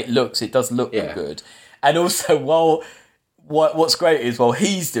 The way it looks, it does look good. And also, what's great is while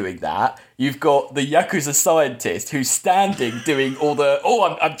he's doing that, you've got the Yakuza scientist who's standing doing all the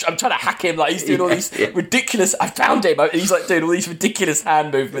I'm trying to hack him, like he's doing all these ridiculous. I found him. He's like doing all these ridiculous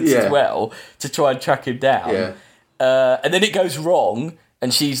hand movements as well to try and track him down. Yeah. And then it goes wrong,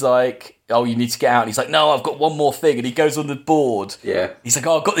 and she's like, "Oh, you need to get out." And he's like, "No, I've got one more thing." And he goes on the board. Yeah. He's like,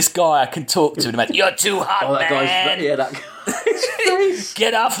 "Oh, I've got this guy I can talk to." And I'm like, "You're too hot, man." That guy.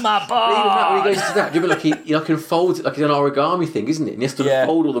 Get off my board! Even that, when he goes to that, do you remember like he unfolds it like it's an origami thing, isn't it? And he has to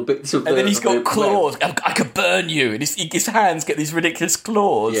fold all the bits of and then he's got claws. I could burn you. And his hands get these ridiculous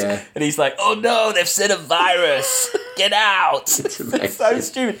claws. Yeah. And he's like, "Oh no, they've sent a virus. Get out!" It's so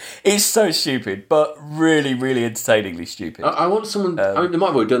stupid. It's so stupid, but really, really entertainingly stupid. I want someone. I mean, they might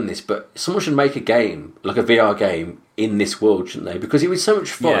have already done this, but someone should make a game, like a VR game, in this world, shouldn't they? Because it was so much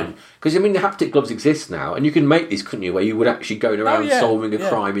fun. Because I mean, the haptic gloves exist now, and you can make these, couldn't you? Where you would actually go around solving a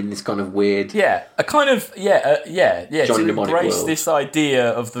crime in this kind of weird, a kind of Johnny to Mnemonic embrace world. this idea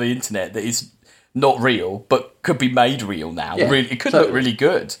of the internet that is not real, but could be made real now. Yeah, really, it could look really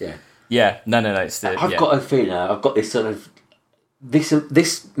good. No. It's I've got a feeling now. I've got this sort of this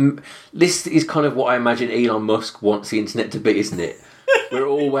is kind of what I imagine Elon Musk wants the internet to be, isn't it? We're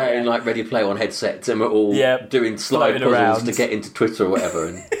all wearing like Ready Player One headsets, and we're all doing slide puzzles around to get into Twitter or whatever.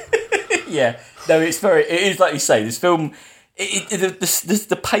 And it is like you say. This film,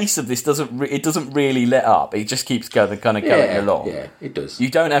 the pace of this doesn't really let up. It just keeps going along. Yeah, it does. You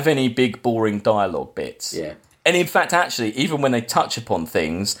don't have any big boring dialogue bits. Yeah. And in fact, actually, even when they touch upon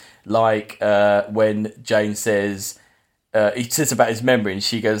things like when Jane says, he says about his memory, and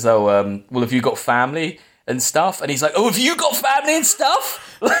she goes, "Oh, well, have you got family and stuff?" And he's like, "Oh, have you got family and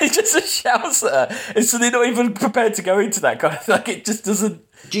stuff?" Like, just shouts at her. And so they're not even prepared to go into that kind of, like, it just doesn't,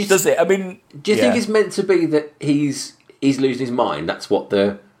 does it? I mean... Do you think it's meant to be that he's losing his mind? That's what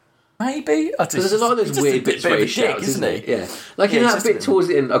the... Maybe. Because there's a lot of those weird bits where he shouts, isn't it? Yeah. Like, you know that bit towards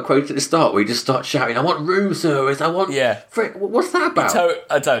the end, I quote at the start, where he just starts shouting, "I want room service, I want... What's that about?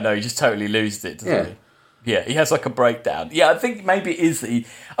 I don't know, he just totally loses it, doesn't he? Yeah, he has like a breakdown. Yeah, I think maybe it is that he...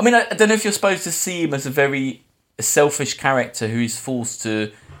 I mean, I don't know if you're supposed to see him as a very selfish character who is forced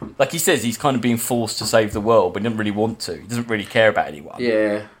to... Like he says, he's kind of being forced to save the world, but he doesn't really want to. He doesn't really care about anyone.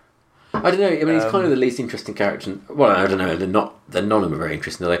 Yeah. I don't know. I mean, he's kind of the least interesting character. Well, I don't know. They're none of them are very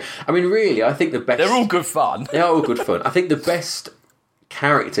interesting, are they? I mean, really, I think the best... They're all good fun. They are all good fun. I think the best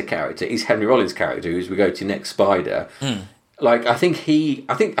character is Henry Rollins' character, who, as we go to next, Spider... Like, I think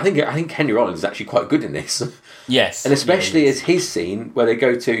Henry Rollins is actually quite good in this. Yes. And especially as his scene, where they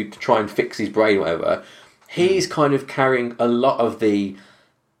go to try and fix his brain or whatever, he's kind of carrying a lot of the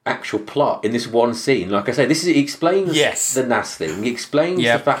actual plot in this one scene. Like I say, he explains the NAS thing. He explains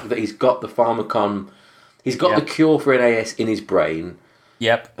the fact that he's got the pharmacon. He's got the cure for NAS in his brain.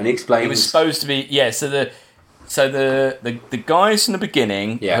 Yep. And he explains... It was supposed to be... Yeah, so the guys from the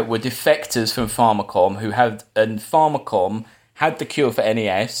beginning were defectors from Pharmacom who had... And Pharmacom had the cure for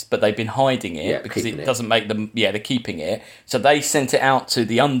NES, but they've been hiding it because it doesn't make them... Yeah, they're keeping it. So they sent it out to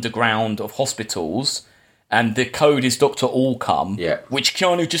the underground of hospitals, and the code is Dr. Allcome, which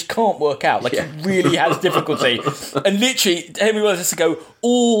Keanu just can't work out. Like, he really has difficulty. And literally, Henry Wells has to go,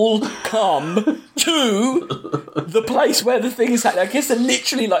 all come to the place where the thing is happening. I guess they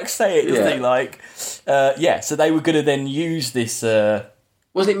literally, like, say it, doesn't he? Like, so they were going to then use this...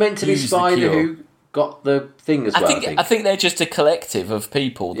 Wasn't it meant to be Spider who got the thing as well, I think they're just a collective of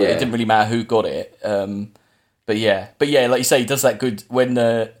people. That it didn't really matter who got it. But yeah, like you say, he does that good when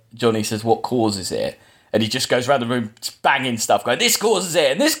Johnny says, what causes it? And he just goes around the room banging stuff, going, this causes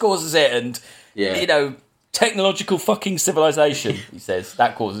it, and this causes it, and, you know, technological fucking civilization, he says,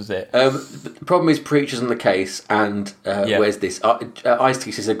 that causes it. The problem is Preacher's on the case, and where's this?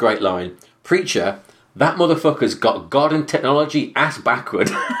 Ice-T says a great line. Preacher, that motherfucker's got God and technology ass backward.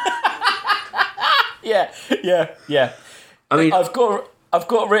 Yeah. I mean... I've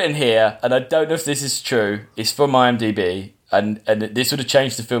got written here, and I don't know if this is true, it's from IMDb, and this would have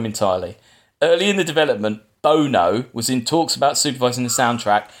changed the film entirely. Early in the development, Bono was in talks about supervising the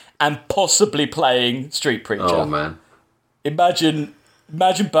soundtrack and possibly playing Street Preacher. Oh, man. Imagine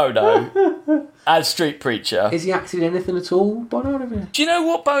Bono as Street Preacher. Is he acting in anything at all, Bono? Do you know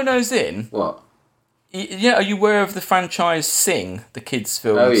what Bono's in? What? Yeah, are you aware of the franchise Sing, the kids'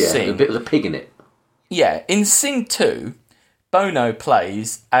 film Sing? A bit of a pig in it. Yeah, in Sing 2, Bono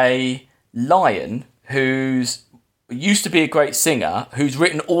plays a lion who's used to be a great singer, who's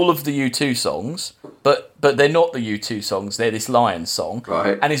written all of the U2 songs, but they're not the U2 songs, they're this lion song.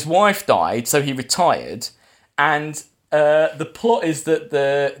 Right. And his wife died, so he retired, and the plot is that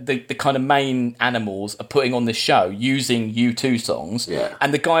the kind of main animals are putting on this show using U2 songs,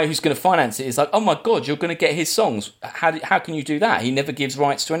 and the guy who's going to finance it is like, oh my god, you're going to get his songs, how can you do that? He never gives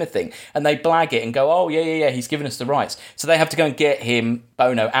rights to anything. And they blag it and go, oh yeah, he's given us the rights. So they have to go and get him,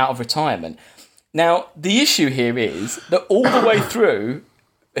 Bono, out of retirement. Now, the issue here is that all the way through,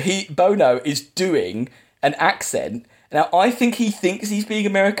 Bono is doing an accent. Now, I think he thinks he's being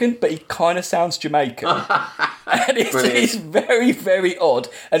American, but he kind of sounds Jamaican. And it's very, very odd.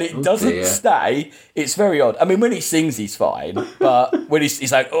 And it doesn't stay. It's very odd. I mean, when he sings, he's fine. But when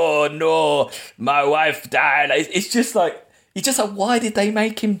he's like, oh, no, my wife died. It's just like, why did they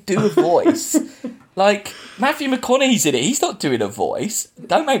make him do a voice? Like, Matthew McConaughey's in it. He's not doing a voice.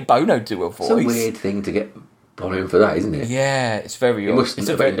 Don't make Bono do a voice. It's a weird thing to get Bono in for that, isn't it? Yeah, it's very odd.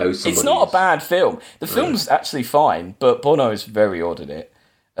 It's not a bad film. The film's actually fine, but Bono is very odd in it.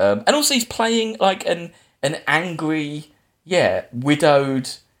 And also he's playing like an angry, widowed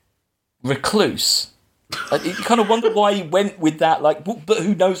recluse. Like, you kind of wonder why he went with that. Like, but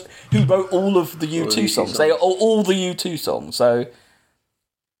who knows who wrote all of the U2 songs? They are all the U2 songs. So,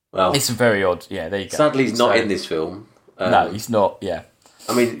 well, it's very odd. Yeah, there you go. Sadly, he's not in this film. No, he's not. Yeah,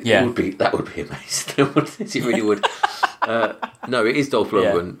 I mean, that would be amazing. It really would. No, it is Dolph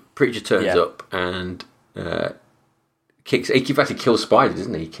Lundgren. Preacher turns up and kicks. He actually kills Spider,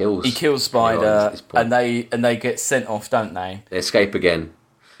 doesn't he? He kills Spider, and they get sent off, don't they? They escape again.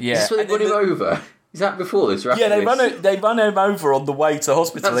 Yeah, is this where they run him over? Is that before this? Or after they run him over on the way to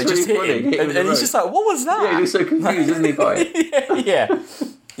hospital. That's they just really hit him, and he's just like, "What was that?" Yeah, he was so confused, isn't he? By it?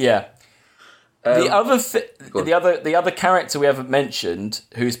 Yeah. The other character we haven't mentioned,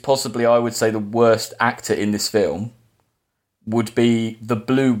 who's possibly, I would say, the worst actor in this film, would be the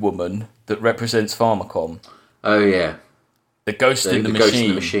blue woman that represents Pharmacom. Oh yeah, the ghost in the machine. Ghost in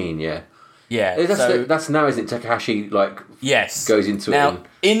the machine. Yeah. Yeah, that's now, isn't it? Takahashi goes into now, it. Now,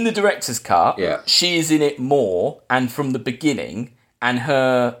 in the director's cut, she is in it more and from the beginning, and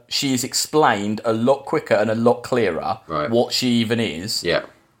she is explained a lot quicker and a lot clearer what she even is. Yeah,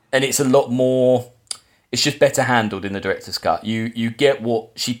 and it's a lot more. It's just better handled in the director's cut. You get what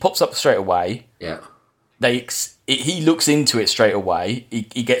she pops up straight away. Yeah, he looks into it straight away.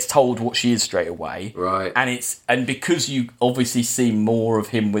 He gets told what she is straight away. Right. And because you obviously see more of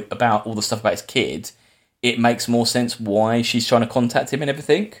him about all the stuff about his kid, it makes more sense why she's trying to contact him and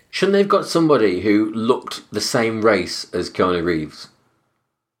everything. Shouldn't they have got somebody who looked the same race as Keanu Reeves?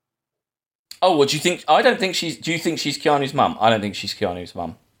 Oh, what do you think? I don't think she's. Do you think she's Keanu's mum? I don't think she's Keanu's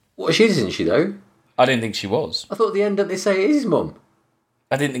mum. Well, she isn't she though? I didn't think she was. I thought at the end, don't they say it is his mum?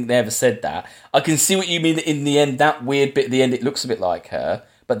 I didn't think they ever said that. I can see what you mean. In the end, that weird bit at the end, it looks a bit like her,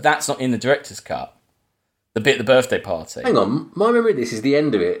 but that's not in the director's cut. The bit at the birthday party. Hang on, my memory of this is the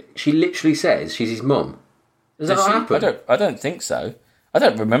end of it. She literally says she's his mum. Does that not happen? I don't think so. I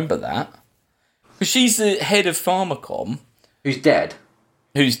don't remember that. Because she's the head of Pharmacom. Who's dead.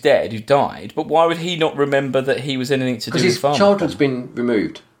 Who died. But why would he not remember that he was anything to do with Pharmacom? Because his childhood's been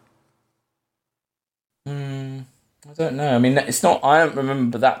removed. I don't know. I mean, it's not... I don't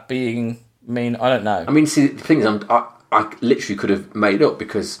remember that being... I mean, I don't know. I mean, see, the thing is, I literally could have made up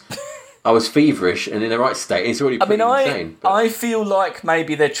because I was feverish and in the right state. And it's already pretty insane. But... I feel like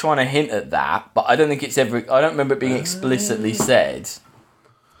maybe they're trying to hint at that, but I don't think it's ever... I don't remember it being explicitly said.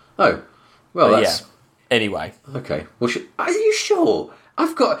 Oh. Well, that's... Yeah. Anyway. Okay. Well, are you sure?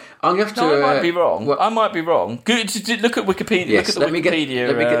 I'm going to have to... No, I might be wrong. I might be wrong. Look at Wikipedia. Yes, look at the Wikipedia.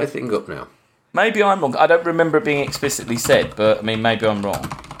 Let me get the thing up now. Maybe I'm wrong. I don't remember it being explicitly said, but I mean, maybe I'm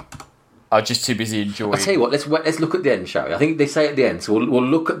wrong. I'm just too busy enjoying. I'll tell you what. Let's look at the end, shall we? I think they say at the end, so we'll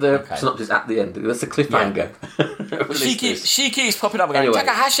look at the synopsis at the end. That's the cliffhanger. Yeah. she keeps popping up again. Anyway,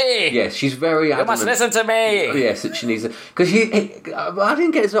 Takahashi. Yes, she's very. You must listen to me. Oh, yes, she needs because I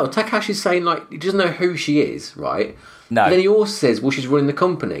didn't get it as well. Takahashi's saying like he doesn't know who she is, right? No. But then he also says, well, she's running the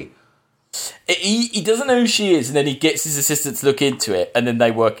company. He doesn't know who she is, and then he gets his assistant to look into it, and then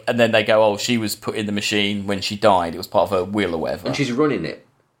they work, and then they go, oh, she was put in the machine when she died. It was part of her will or whatever. And she's running it.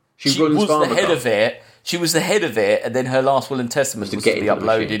 She was the head of it. She was the head of it, and then her last will and testament was to be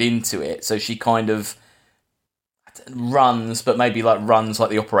uploaded into it. So she kind of runs, but maybe like runs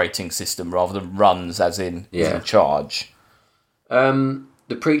like the operating system rather than runs as in is in charge.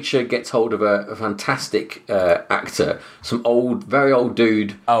 The preacher gets hold of a fantastic actor, some very old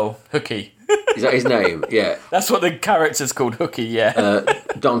dude. Oh, Hooky. Is that his name? Yeah. That's what the character's called, Hooky, yeah.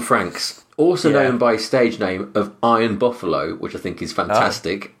 Don Franks. Also known by his stage name of Iron Buffalo, which I think is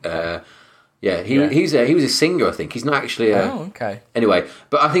fantastic. Oh. He was a singer, I think. He's not actually a... Oh, okay. Anyway,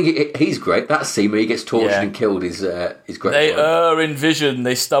 but I think he's great. That scene where he gets tortured and killed is great. They err in vision,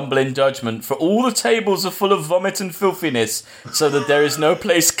 they stumble in judgment, for all the tables are full of vomit and filthiness, so that there is no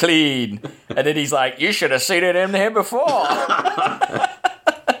place clean. And then he's like, you should have seen it in here before.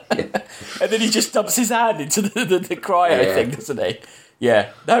 And then he just dumps his hand into the cryo thing, doesn't he?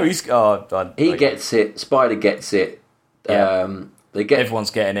 Yeah. No, he's... He gets it. Spider gets it. Yeah. Everyone's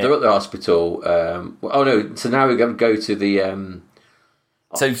getting it. They're at the hospital. So now we're going to go to the...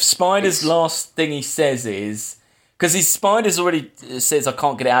 so Spider's last thing he says is... Because his Spider's already says, I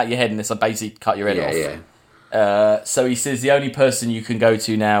can't get it out of your head unless I basically cut your head off. Yeah. So he says the only person you can go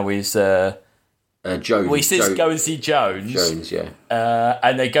to now is... Jones. Well, he says go and see Jones. Jones, yeah.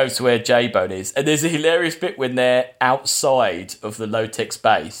 And they go to where J-Bone is. And there's a hilarious bit when they're outside of the low-tech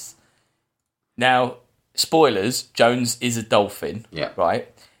space. Now, spoilers, Jones is a dolphin,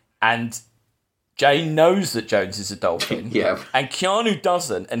 right? And Jane knows that Jones is a dolphin. Yeah. And Keanu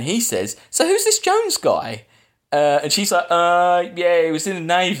doesn't. And he says, so who's this Jones guy? And she's like, he was in the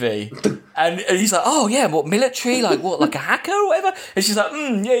Navy. And he's like, oh, yeah, what, military? Like, what, like a hacker or whatever? And she's like,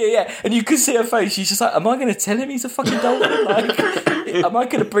 yeah. And you can see her face. She's just like, am I going to tell him he's a fucking dolphin? Like, am I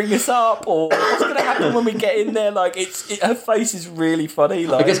going to bring this up? Or what's going to happen when we get in there? Like, her face is really funny.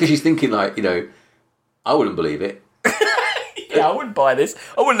 Like, I guess because she's thinking, like, I wouldn't believe it. Yeah, I wouldn't buy this.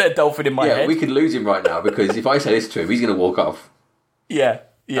 I wouldn't let a dolphin in my head. Yeah, we could lose him right now because if I say this to him, he's going to walk off. Yeah.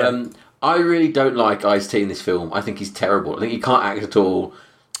 I really don't like Ice-T in this film. I think he's terrible. I think he can't act at all.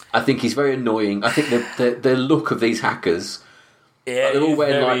 I think he's very annoying. I think the look of these hackers... Yeah, they're all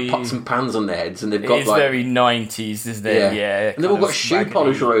wearing like pots and pans on their heads, and they've got like very 90s, isn't it? Yeah, and they've all got shoe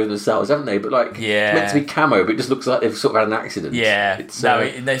polish all over themselves, haven't they? But like, it's meant to be camo, but it just looks like they've sort of had an accident. Yeah, it's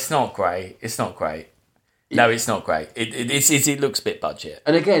not great. It's not great. No, it's not great. It looks a bit budget.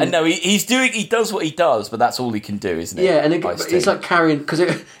 And again, he does what he does, but that's all he can do, isn't it? Yeah, and it's like carrying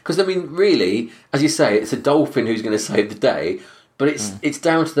because I mean, really, as you say, it's a dolphin who's going to save the day. But it's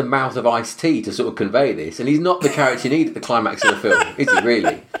down to the mouth of Ice-T to sort of convey this, and he's not the character you need at the climax of the film, is he?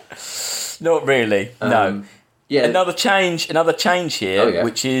 Really? Not really. No. Yeah. Another change here,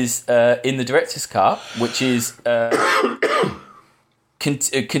 which is in the director's cut, which is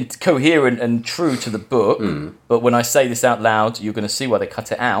coherent and true to the book. But when I say this out loud, you're going to see why they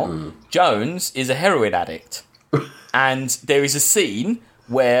cut it out. Jones is a heroin addict, and there is a scene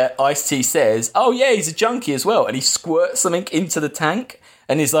where Ice-T says, oh yeah, he's a junkie as well, and he squirts something into the tank,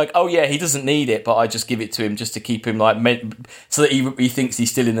 and he's like, oh yeah, he doesn't need it, but I just give it to him just to keep him like so that he thinks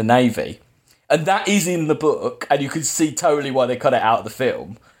he's still in the Navy. And that is in the book, and you can see totally why they cut it out of the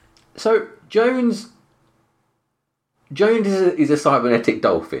film. So Jones is a cybernetic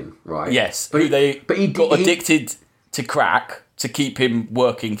dolphin, right? Yes, but he got addicted to crack to keep him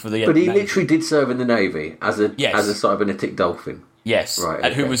working for the Navy. But he literally did serve in the Navy as a cybernetic dolphin. Yes, right,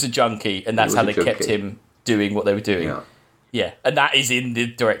 and who was a junkie, and that's how they kept him doing what they were doing. Yeah. Yeah, and that is in the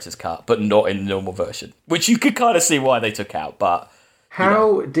director's cut, but not in the normal version, which you could kind of see why they took out. But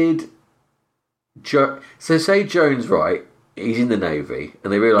how did so say Jones, right? He's in the Navy,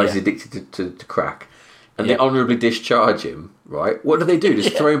 and they realise he's addicted to crack, and they honourably discharge him. Right? What do they do?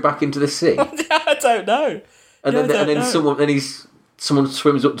 Just throw him back into the sea? I don't know. And then someone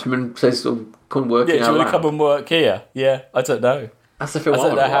swims up to him and says, oh, "Come work in our do you want lab." to come and work here? Yeah, I don't know. That's the film. I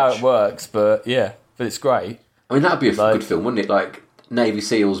don't know how it works, but it's great. I mean, that'd be a good film, wouldn't it? Like Navy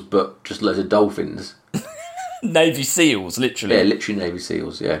SEALs, but just loads of dolphins. Navy SEAls, literally. Yeah, literally Navy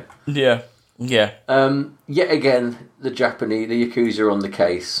SEAls. Yeah. Yeah. Yet again, the Yakuza are on the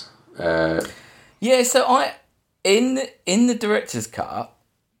case. So in the director's cut,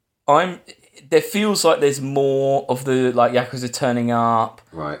 there feels like there's more of the like Yakuza turning up,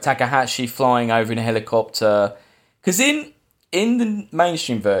 right? Takahashi flying over in a helicopter. Because in the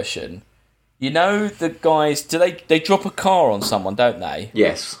mainstream version, you know the guys they drop a car on someone, don't they?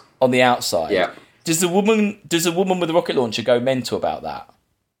 Yes. On the outside. Yeah. Does the woman with the rocket launcher go mental about that?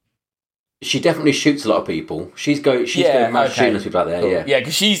 She definitely shoots a lot of people. She's going mad shooting people out there. Cool. Yeah,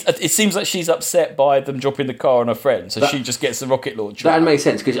 because it seems like she's upset by them dropping the car on her friend, so she just gets the rocket launcher. That makes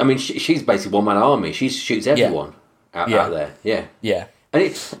sense because I mean she's basically one man army. She shoots everyone out there. Yeah, yeah. And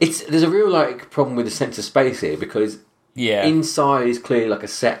it's there's a real like problem with the sense of space here because inside is clearly like a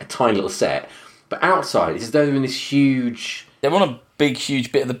tiny little set, but outside it's as though they're in this huge. They're on a big,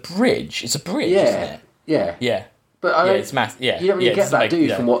 huge bit of the bridge. It's a bridge, isn't it? Yeah. But it's massive. Yeah, you don't really get that, do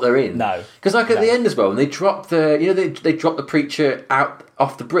you, from what they're in? No, because like at the end as well, when they drop they drop the preacher out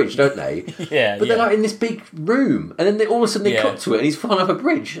off the bridge, don't they? But they're like in this big room, and then all of a sudden they cut to it, and he's flying off a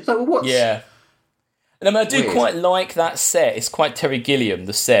bridge. It's like, well, what's? Yeah. And I mean, I do quite like that set. It's quite Terry Gilliam,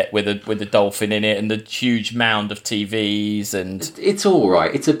 the set with the dolphin in it, and the huge mound of TVs, and it's all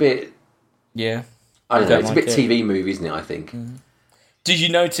right. It's a bit. Yeah. I don't know. It's a bit TV movie, isn't it? I think. Mm. Did you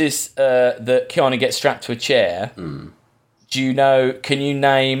notice that Keanu gets strapped to a chair? Mm. Did you know that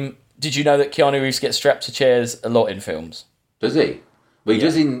Keanu Reeves gets strapped to chairs a lot in films? Does he? Well, he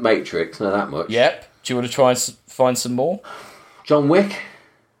does in Matrix, not that much. Yep. Do you want to try and find some more? John Wick?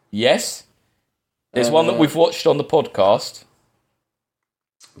 Yes. There's one that we've watched on the podcast.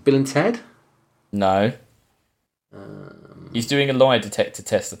 Bill and Ted? No. He's doing a lie detector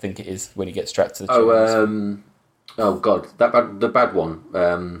test, I think it is, when he gets strapped to the chair. Oh God, the bad one. I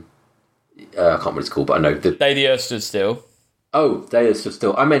can't remember what it's called, but I know. Day the Earth Stood Still. Oh, Day the Earth Stood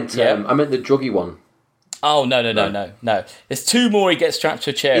Still. I meant the druggy one. Oh no. There's two more he gets strapped to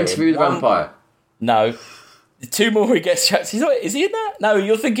a chair. Interview with the Vampire. No. Two more he gets strapped. Is he in that? No,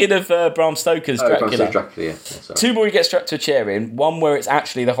 you're thinking of Bram Stoker's Dracula. Bram Stoker's Dracula. Yeah, two more he gets strapped to a chair in. One where it's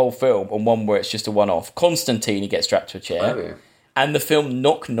actually the whole film, and one where it's just a one-off. Constantine, he gets strapped to a chair. Oh, yeah. And the film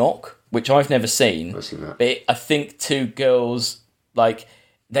Knock Knock, which I've never seen. I've seen that. But I think two girls,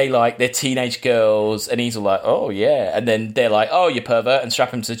 they're teenage girls, and he's all like, oh, yeah. And then they're like, oh, you pervert, and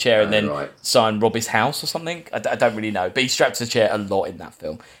strap him to the chair and then rob his house or something. I don't really know. But he's strapped to the chair a lot in that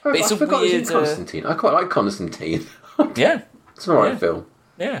film. But it's I forgot weird... he's in Constantine. I quite like Constantine. Yeah. It's an alright film.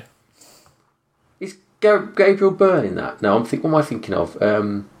 Yeah. Is Gabriel Byrne in that? No, what am I thinking of?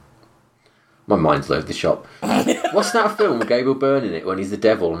 My mind's all over the shop. What's that film with Gabriel Byrne in it when he's the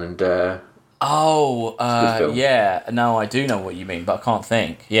devil and... yeah. No, I do know what you mean, but I can't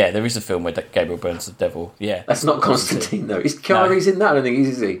think. Yeah, there is a film where Gabriel Byrne's the devil. Yeah. That's not Constantine, though. Is Keanu Reeves in that? I don't think he's,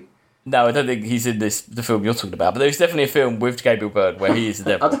 is he? No, I don't think he's in the film you're talking about, but there's definitely a film with Gabriel Byrne where he is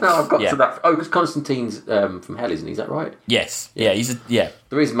the devil. I don't know how I've got to that. Oh, because Constantine's from hell, isn't he? Is that right? Yes. Yeah,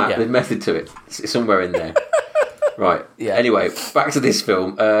 There is there's method to it. It's somewhere in there. Right. Yeah. Anyway, back to this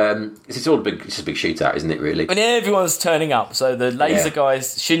film. It's just a big shootout, isn't it, really? And everyone's turning up. So the laser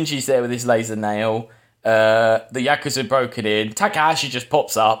guys, Shinji's there with his laser nail. The Yakuza broken in. Takahashi just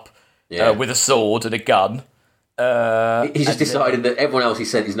pops up with a sword and a gun. He's just decided that everyone else he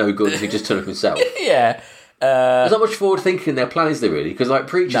sent is no good, so he just turned up himself. Yeah. There's not much forward thinking in their plan, is there, really? Because,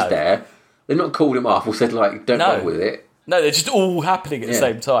 Preacher's there. They've not called him off or said, don't bother with it. No, they're just all happening at the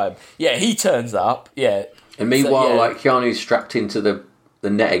same time. Yeah, he turns up. Yeah. And meanwhile, Keanu's strapped into the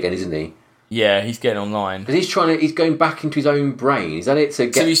net again, isn't he? Yeah, he's getting online. Because he's going back into his own brain. Is that it? So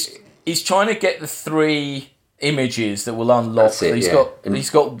he's trying to get the 3 images that will unlock. That's it, He's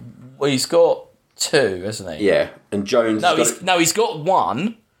got 2, hasn't he? Yeah, and Jones... he's got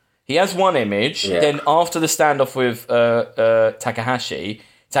 1. He has 1 image. Yeah. Then after the standoff with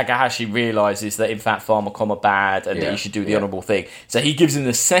Takahashi realises that in fact Pharmacom are bad and that he should do the honourable thing. So he gives him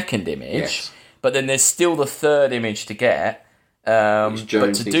the 2nd image. Yes. But then there's still the 3rd image to get. But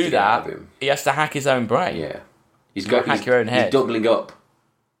to do that, he has to hack his own brain. Yeah. Hack your own head. He's doubling up.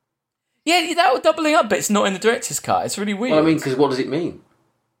 Yeah, that whole doubling up bit's not in the director's cut. It's really weird. Well, I mean, because what does it mean?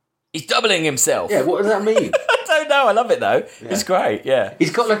 He's doubling himself. Yeah, what does that mean? I don't know. I love it though. Yeah. It's great. Yeah.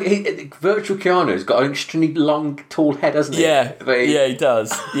 He's got virtual Keanu's got an extremely long, tall head, hasn't he? Yeah. Yeah, he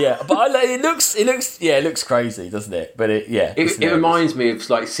does. Yeah, but it looks crazy, doesn't it? But it reminds me of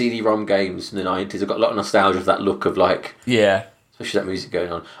like CD-ROM games in the 90s. I've got a lot of nostalgia of that look of like. Yeah. Especially that music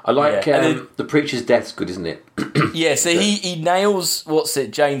going on. I like the preacher's death's good, isn't it? Yeah, so he nails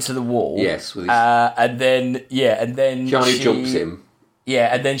Jane to the wall. Yes, with his... and then Johnny jumps him.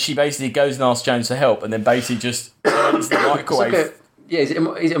 Yeah, and then she basically goes and asks Jones for help, and then basically just turns the microwave. Is it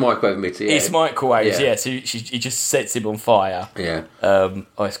a microwave emitter? Yeah. It's microwaves. Yeah, so he just sets him on fire. Yeah.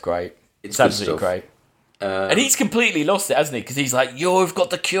 It's great. It's absolutely great. And he's completely lost it, hasn't he? Because he's like, "You've got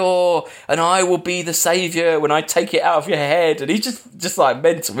the cure, and I will be the saviour when I take it out of your head." And he's just like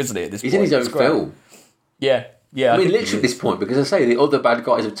mental, isn't he? At this he's point, in his own film. Yeah. I mean, literally at this point, because I say the other bad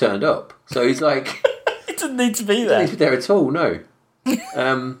guys have turned up, so he's like, he doesn't need to be there. He doesn't need to be there at all. No.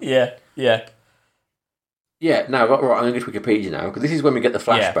 Yeah. Now, right, I'm going to go to Wikipedia now because this is when we get the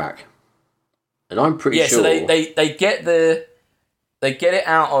flashback, and I'm pretty sure. So they get it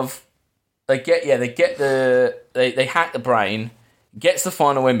out of. They hack the brain, gets the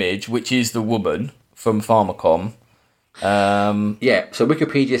final image, which is the woman from Pharmacom. So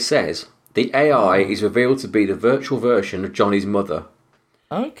Wikipedia says the AI is revealed to be the virtual version of Johnny's mother,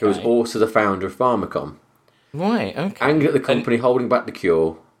 who was also the founder of Pharmacom. Right, okay. Angry at the company holding back the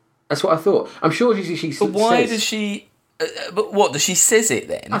cure. That's what I thought. I'm sure she But why does she... but what, does she says it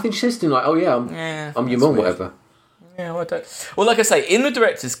then? I think she says to him like, oh yeah, I'm your mum, whatever. Yeah, well, I don't... Well, like I say, in the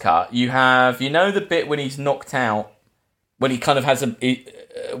director's cut, you have... You know the bit when he's knocked out, when he kind of has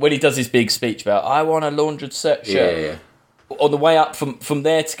when he does his big speech about, I want a laundered shirt. Yeah. On the way up, from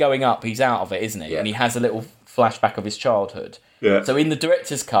there to going up, he's out of it, isn't he? Yeah. And he has a little flashback of his childhood. Yeah. So in the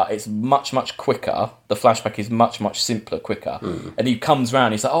director's cut, it's much, much quicker. The flashback is much, much simpler, quicker. And he comes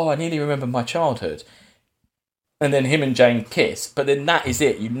round, he's like, oh, I nearly remember my childhood. And then him and Jane kiss, but then that is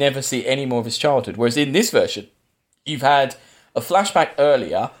it. You never see any more of his childhood. Whereas in this version, you've had a flashback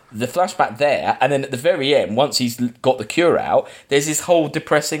earlier, the flashback there, and then at the very end, once he's got the cure out, there's this whole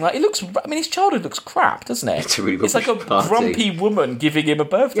depressing, like, his childhood looks crap, doesn't it? It's like a grumpy woman giving him a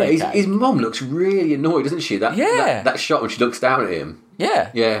birthday cake. His mum looks really annoyed, doesn't she? That shot when she looks down at him. Yeah.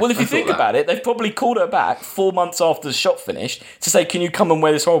 Well, if you think about it, they've probably called her back 4 months after the shot finished to say, can you come and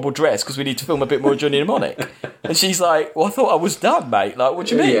wear this horrible dress because we need to film a bit more Johnny Mnemonic? And she's like, well, I thought I was done, mate. Like, what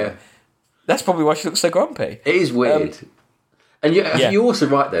do you mean? Yeah. That's probably why she looks so grumpy. It is weird. And you're also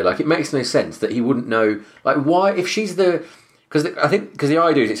right though. Like, it makes no sense that he wouldn't know. Like, why if she's the? Because the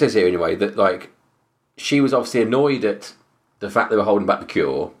idea is, it says here anyway, that like she was obviously annoyed at the fact they were holding back the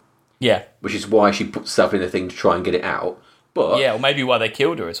cure. Yeah. Which is why she put herself in the thing to try and get it out. But or maybe why they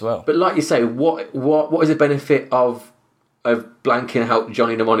killed her as well. But like you say, what is the benefit of blanking out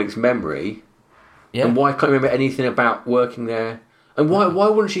Johnny Mnemonic's memory? Yeah. And why can't you remember anything about working there? And why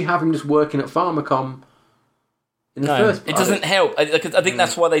wouldn't she have him just working at Pharmacom? In the first part? It doesn't help. I think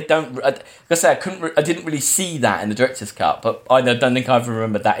that's why they don't. Like I say, I didn't really see that in the director's cut, but I don't think I've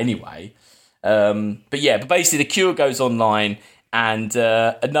remembered that anyway. But basically the cure goes online, and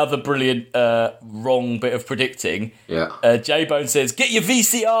another brilliant wrong bit of predicting. Yeah. J-Bone says, "Get your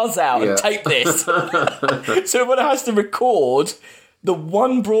VCRs out and tape this." So everyone has to record the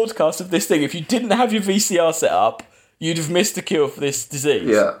one broadcast of this thing. If you didn't have your VCR set up, you'd have missed the cure for this disease.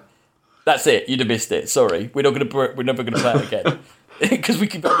 Yeah. That's it. You'd have missed it. Sorry, we're never going to play it again because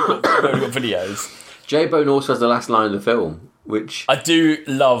we've only got videos. J-Bone also has the last line of the film, which I do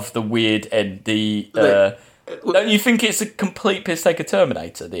love. The weird end. Don't you think it's a complete piss take of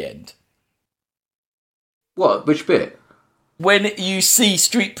Terminator at the end? What? Which bit? When you see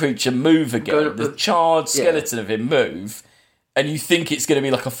Street Preacher move again, the charred skeleton of him move. And you think it's going to be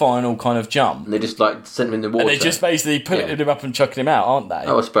like a final kind of jump. And they just like sent him in the water. And they just basically putting him up and chucking him out, aren't they?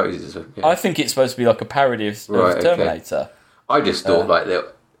 Oh, I suppose it's I think it's supposed to be like a parody of Terminator. Okay. I just thought like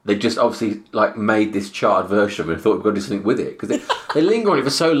they just obviously like made this charred version of it and thought we've got to do something with it. Because they linger on it for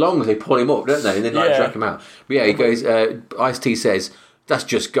so long as they pull him up, don't they? And then drag him out. But he goes, Ice-T says, "That's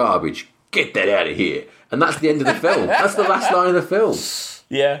just garbage. Get that out of here." And that's the end of the film. That's the last line of the film.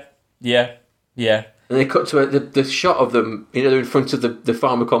 Yeah. And they cut to the shot of them, they're in front of the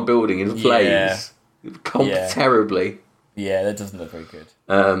Pharmacom building in flames. Terribly. Yeah, that doesn't look very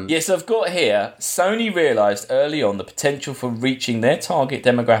good. Yes, I've got here, Sony realised early on the potential for reaching their target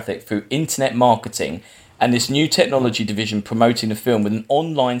demographic through internet marketing, and this new technology division promoting the film with an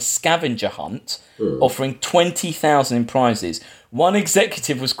online scavenger hunt, offering 20,000 in prizes. One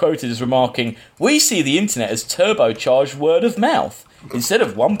executive was quoted as remarking, "We see the internet as turbocharged word of mouth. Instead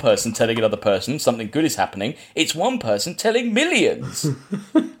of one person telling another person something good is happening, it's one person telling millions.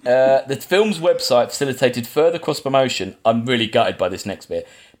 The film's website facilitated further cross-promotion. I'm really gutted by this next bit.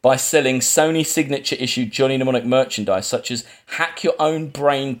 By selling Sony signature issue Johnny Mnemonic merchandise such as Hack Your Own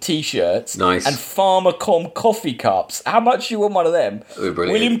Brain t-shirts Nice. and Pharmacom coffee cups. How much do you want one of them? Oh,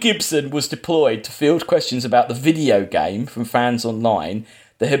 brilliant. William Gibson was deployed to field questions about the video game from fans online.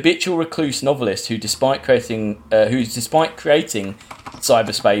 The habitual recluse novelist who's despite creating cyberspace,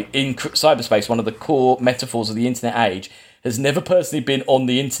 one of the core metaphors of the internet age, has never personally been on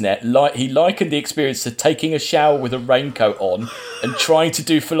the internet. He likened the experience to taking a shower with a raincoat on and trying to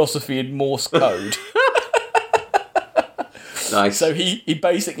do philosophy in Morse code. Nice. So he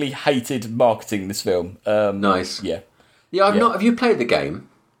basically hated marketing this film. Nice. Yeah. Yeah, I've not. Have you played the game?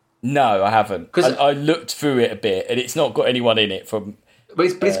 No, I haven't. I looked through it a bit, and it's not got anyone in it from. But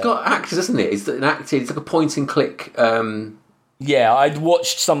it's got actors, isn't it? It's an acting. It's like a point and click. Yeah, I'd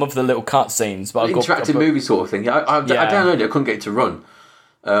watched some of the little cutscenes, but interactive movie sort of thing. I downloaded it. I couldn't get it to run.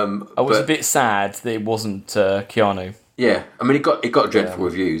 I was a bit sad that it wasn't Keanu. Yeah, I mean, it got dreadful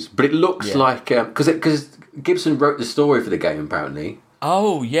reviews, but it looks like because Gibson wrote the story for the game apparently.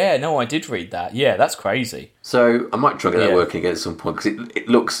 Oh yeah, no, I did read that. Yeah, that's crazy. So I might try and get that working again at some point because it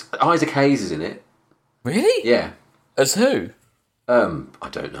looks. Isaac Hayes is in it. Really? Yeah. As who? I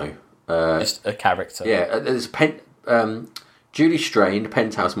don't know. Just a character. Yeah, there's Julie Strain,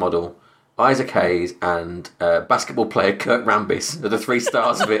 Penthouse model, Isaac Hayes, and basketball player Kirk Rambis are the 3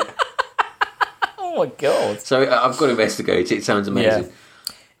 stars of it. Oh my god! So I've got to investigate it. It sounds amazing.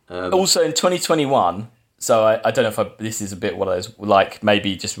 Yeah. Also in 2021, so I don't know if this is a bit one of those, like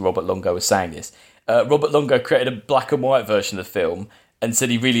maybe just Robert Longo was saying this. Robert Longo created a black and white version of the film and said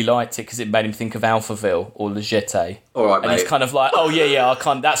he really liked it because it made him think of Alphaville or Le Jetée. All right, and he's kind of like, oh yeah, I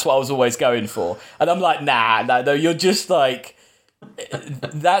can't. That's what I was always going for. And I'm like, no, you're just like.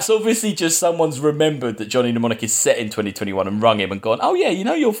 That's obviously just someone's remembered that Johnny Mnemonic is set in 2021 and rung him and gone, oh yeah, you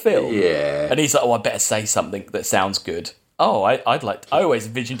know your film. Yeah. And he's like, oh, I better say something that sounds good. Oh, I always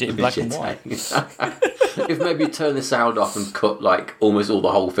envisioned it in black and white. If maybe you turn the sound off and cut like almost all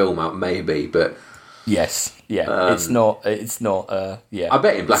the whole film out, maybe, but yes, yeah, it's not. Yeah, I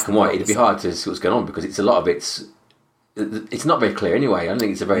bet in black and white it'd be hard to see what's going on because it's a lot of it's not very clear anyway. I don't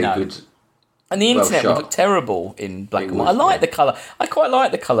think it's a very good. And the internet would look terrible in black and white. I like the colour. I quite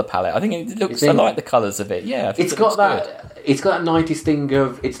like the colour palette. I think it looks. I like the colours of it. Yeah, it's got that. Good. It's got that 90s thing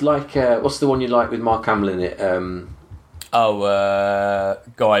of. It's like what's the one you like with Mark Hamill in it?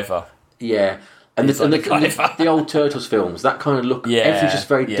 Guyver. Yeah, and the old Turtles films. That kind of look. Yeah, everything's just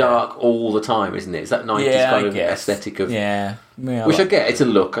very dark all the time, isn't it? It's that 90s kind of aesthetic of. Yeah, which I get. It's a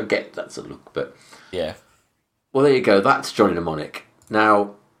look. I get that's a look, but yeah. Well, there you go. That's Johnny Mnemonic.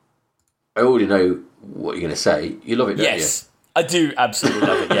 Now. I already know what you're going to say. You love it, don't you? Yes, I do absolutely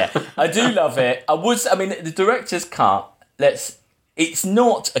love it, yeah. I do love it. I mean, the director's cut, it's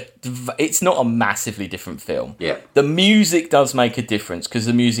not a massively different film. Yeah. The music does make a difference because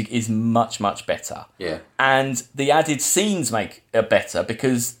the music is much, much better. Yeah. And the added scenes make it better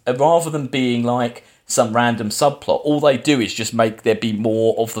because rather than being like some random subplot, all they do is just make there be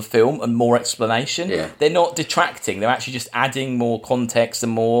more of the film and more explanation. Yeah. They're not detracting, they're actually just adding more context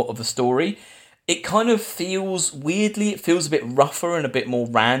and more of the story. It kind of feels weirdly, it feels a bit rougher and a bit more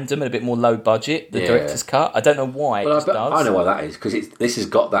random and a bit more low budget, the director's cut. I don't know why it does. I know why that is, because this has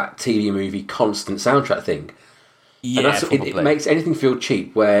got that TV movie constant soundtrack thing. Yeah, and it makes anything feel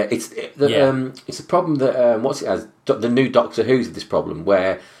cheap. Where it's a problem that the new Doctor Who's this problem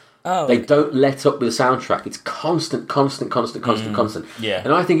where they don't let up with the soundtrack. It's constant. Yeah,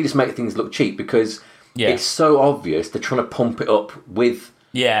 and I think it just makes things look cheap because it's so obvious they're trying to pump it up with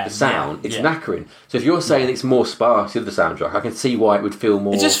the sound. It's knackering. So if you're saying it's more sparse with the soundtrack, I can see why it would feel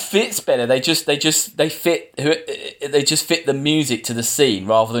more. It just fits better. They just fit the music to the scene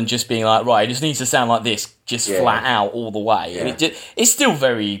rather than just being like, right, it just needs to sound like this, just flat out all the way. Yeah. And it's still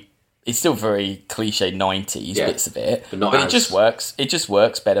very cliche 90s bits of it, but it just works. It just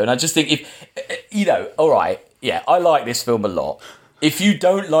works better. And I just think if all right, I like this film a lot. If you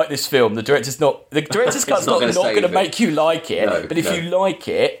don't like this film, the director's cut's not going to make you like it. No, but if you like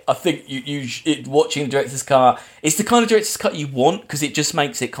it, I think watching the director's cut, it's the kind of director's cut you want because it just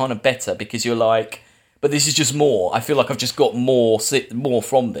makes it kind of better because you're like, but this is just more. I feel like I've just got more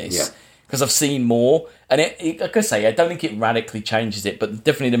from this because I've seen more. And like I say, I don't think it radically changes it, but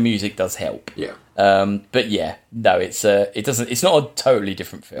definitely the music does help. Yeah. But yeah, no, it's not a totally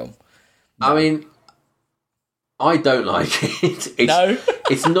different film. No. I mean, I don't like it.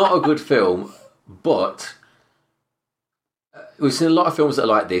 It's not a good film, but we've seen a lot of films that are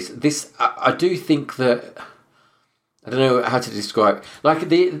like this. I do think that I don't know how to describe. Like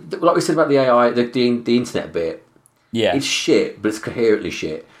like we said about the AI, the internet bit. Yeah, it's shit, but it's coherently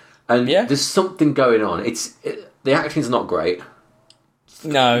shit, and there's something going on. The acting's not great.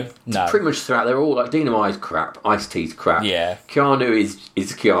 No. Pretty much throughout, they're all like Dynamite's crap, Ice-T's crap. Yeah, Keanu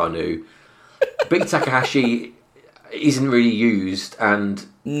is Keanu. Big Takahashi isn't really used, and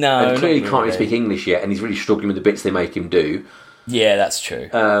clearly can't really speak English yet, and he's really struggling with the bits they make him do. Yeah, that's true.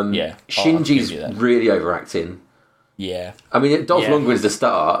 Shinji's really overacting. Yeah, I mean, Dolph Lundgren's the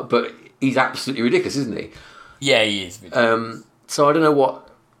star, but he's absolutely ridiculous, isn't he? Yeah, he is. So I don't know what.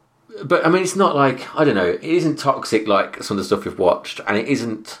 But I mean, it's not like, I don't know, it isn't toxic like some of the stuff we've watched, and it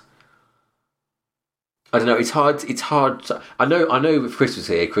isn't. I don't know. It's hard. I know. If Chris was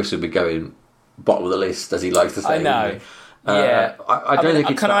here, Chris would be going bottom of the list, as he likes to say. I know. Yeah. I don't think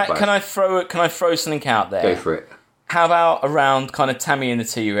it's that bad. Can I throw something out there? Go for it. How about around kind of Tammy and the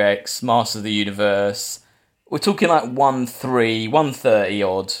T-Rex, Master of the Universe? We're talking like 130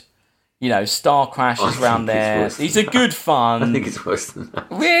 odd. You know, Star Crash is around there. These are good fun. I think it's worse than that.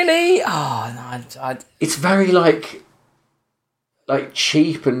 Really? Oh, no. It's very like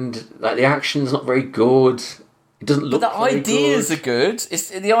cheap, and like the action's not very good. It doesn't look. But the ideas are good.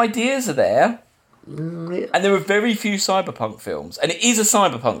 The ideas are there, and there are very few cyberpunk films, and it is a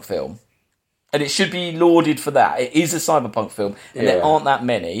cyberpunk film, and it should be lauded for that. It is a cyberpunk film, and there aren't that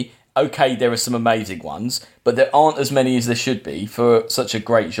many. Okay, there are some amazing ones, but there aren't as many as there should be for such a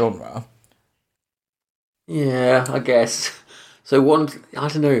great genre. Yeah, I guess. So I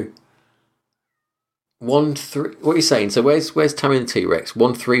don't know. 1-3. What are you saying? So where's Tammy and the T-Rex?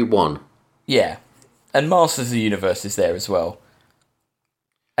 131. Yeah, and Masters of the Universe is there as well,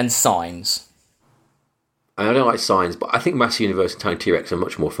 and Signs. I don't like Signs, but I think Master Universe and Tammy and T-Rex are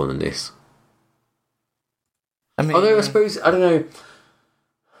much more fun than this. I mean, although I suppose I don't know.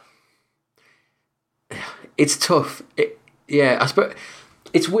 It's tough. I suppose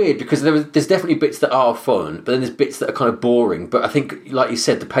it's weird because there's definitely bits that are fun, but then there's bits that are kind of boring. But I think, like you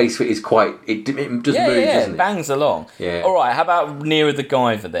said, the pace of it is quite. It just moves, doesn't it? Bangs along. Yeah. All right. How about nearer the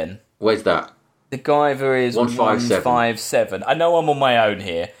Guyver then? Where's that? The Guyver is 157. I know I'm on my own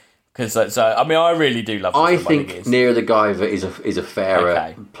here because I mean I really do love. I think nearer the Guyver is a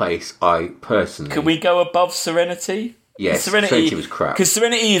fairer place. I personally. Could we go above Serenity? Yes, Serenity was crap. Because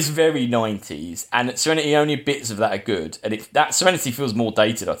Serenity is very 90s, and Serenity, only bits of that are good. And that Serenity feels more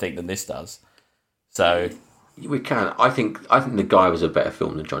dated, I think, than this does. So we can. I think the Guy was a better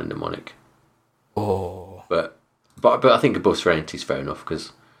film than Johnny Mnemonic. Oh, but I think above Serenity is fair enough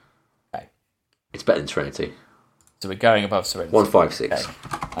because it's better than Serenity. So we're going above Serenity. 156.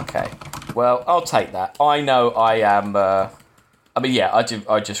 Okay. Well, I'll take that. I know I am. I mean, yeah,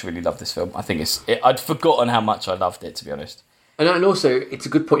 I just really love this film. I think I'd forgotten how much I loved it, to be honest. And also, it's a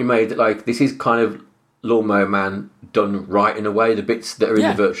good point you made that like this is kind of Lawnmower Man done right in a way. The bits that are in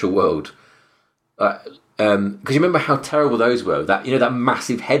the virtual world, because you remember how terrible those were. That that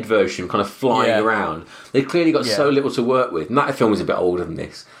massive head version kind of flying around. They clearly got so little to work with. And that film was a bit older than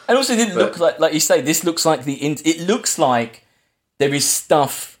this. And also, it didn't look like you say. This looks like it looks like there is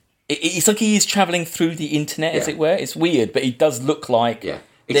stuff. It's like he is travelling through the internet, as it were. It's weird, but he does look like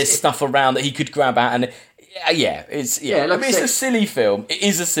there's stuff around that he could grab out. And it's a silly film. It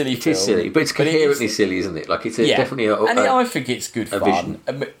is a silly film. It is silly, but it's coherently silly, isn't it? Like it's definitely I think it's good fun.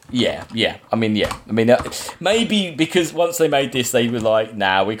 I mean, maybe because once they made this, they were like,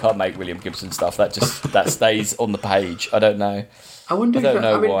 "Nah, we can't make William Gibson stuff. That stays on the page." I don't know. I don't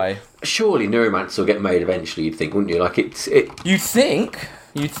know why. Surely Neuromancer will get made eventually. You'd think, wouldn't you? Like it. You think?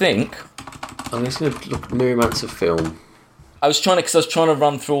 I'm just going to look Neuromancer film. I was trying to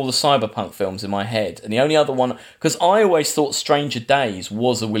run through all the cyberpunk films in my head, and the only other one, because I always thought Stranger Days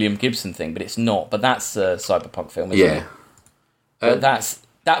was a William Gibson thing, but it's not. But that's a cyberpunk film, isn't it? But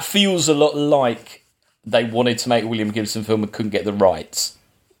that feels a lot like they wanted to make a William Gibson film and couldn't get the rights.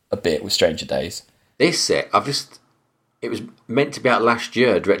 A bit with Stranger Days. It was meant to be out last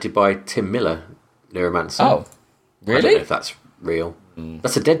year, directed by Tim Miller, Neuromancer. Oh, really? I don't know if that's real.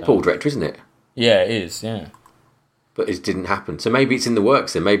 That's a Deadpool director, isn't it? Yeah, it is, yeah. But it didn't happen. So maybe it's in the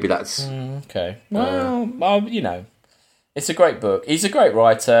works then. Maybe that's... okay. Well, it's a great book. He's a great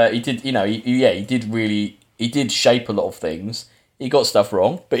writer. He did, he did shape a lot of things. He got stuff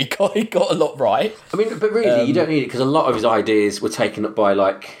wrong, but he got a lot right. I mean, but really, you don't need it, because a lot of his ideas were taken up by,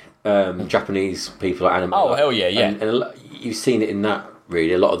 like, Japanese people like anime. Oh, hell yeah. And you've seen it in that,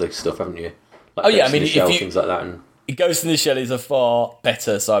 really, a lot of the stuff, haven't you? Like I mean, things like that. And Ghost in the Shell is a far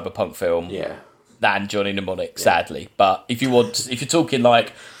better cyberpunk film than Johnny Mnemonic, sadly. But if you're talking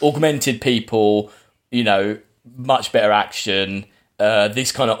like augmented people, much better action,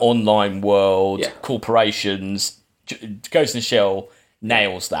 this kind of online world, corporations, Ghost in the Shell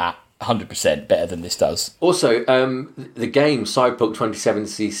nails that 100% better than this does. Also, the game Cyberpunk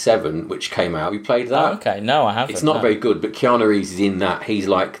 2077, which came out, you played that? Oh, okay, no, I haven't. It's not no. very good, but Keanu Reeves is in that. He's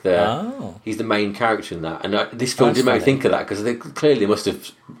like he's the main character in that. And this film didn't make me think of that because they clearly must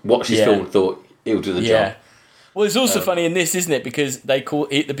have watched this film and thought he'll do the job. Well, it's also funny in this, isn't it? Because they call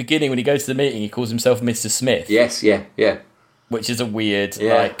at the beginning when he goes to the meeting, he calls himself Mr. Smith. Yes, yeah. Which is a weird,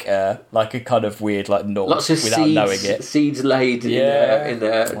 like a kind of weird, like nod Lots of without knowing it. Seeds laid in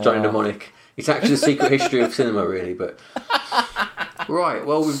Johnny Mnemonic. It's actually the secret history of cinema, really. But right,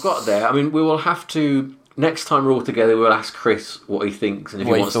 well, we've got there. I mean, we will have to next time we're all together. We'll ask Chris what he thinks and if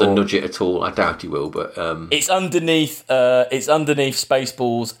he wants to nudge it at all. I doubt he will, but it's underneath. It's underneath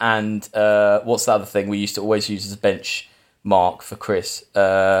Spaceballs and what's the other thing we used to always use as a benchmark for Chris?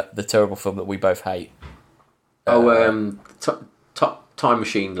 The terrible film that we both hate. Time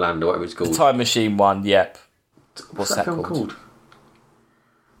Machine Land or whatever it's called. The Time Machine one, yep. What's that film called?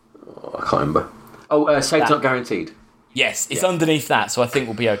 Oh, I can't remember. Save's Not Guaranteed. Yes, it's underneath that, so I think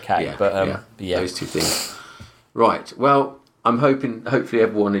we'll be okay. Yeah, but those two things. Right. Well, I'm hopefully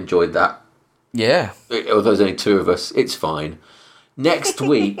everyone enjoyed that. Yeah. Although there's only two of us, it's fine. Next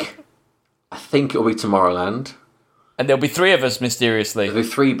week, I think it'll be Tomorrowland. And there'll be three of us, mysteriously. There'll be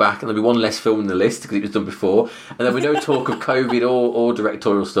three back, and there'll be one less film in the list because it was done before. And there'll be no talk of COVID or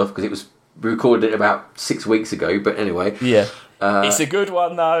directorial stuff because we recorded it about 6 weeks ago. But anyway, yeah, it's a good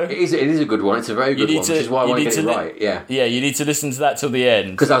one though. It is a good one. It's a very good one, which is why I want to get it right. Yeah, you need to listen to that till the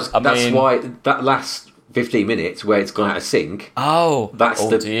end because that's why that last 15 minutes where it's gone out of sync. That's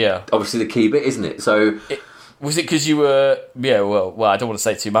obviously the key bit, isn't it? So. Was it because you were? Yeah, well, I don't want to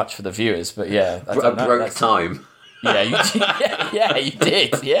say too much for the viewers, but yeah, I broke time. Yeah, you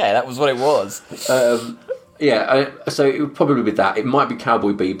did. Yeah, that was what it was. So it would probably be that. It might be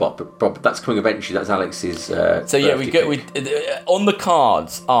Cowboy Bebop, but that's coming eventually. That's Alex's. So yeah, we on the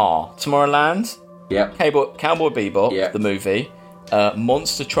cards are Tomorrowland. Yeah. Cowboy Bebop, yeah. The movie,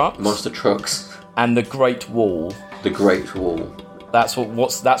 Monster Trucks, and The Great Wall. The Great Wall. That's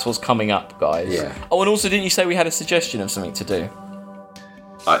what's coming up, guys. Yeah. Oh, and also, didn't you say we had a suggestion of something to do?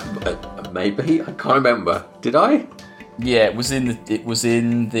 Maybe I can't remember. Did I? Yeah, it was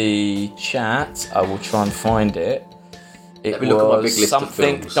in the chat. I will try and find it. It was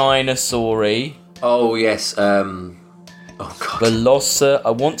something dinosaur-y. Oh yes. Oh god. I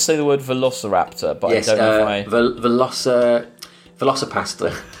want to say the word Velociraptor, but yes, I don't know if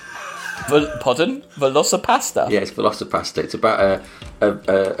Velocipasta. Pardon? Velocipasta? Yeah, it's Velocipasta. It's about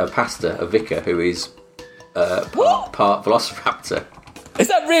a pastor, a vicar, who is part Velociraptor. Is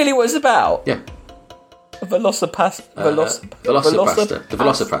that really what it's about? Yeah. Velocipasta. The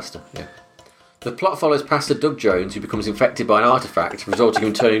Velocipasta, yeah. The plot follows Pastor Doug Jones, who becomes infected by an artifact, resulting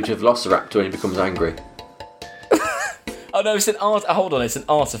in turning into a Velociraptor when he becomes angry. Oh no, it's an hold on, it's an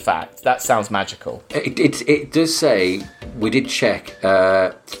artifact. That sounds magical. It does say, we did check,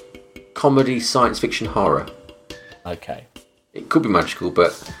 comedy, science fiction, horror. Okay. It could be magical,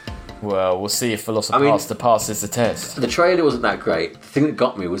 but... Well, we'll see if Velocipasta passes the test. The trailer wasn't that great. The thing that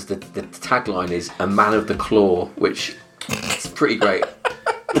got me was the tagline is "A Man of the Claw," which is pretty great.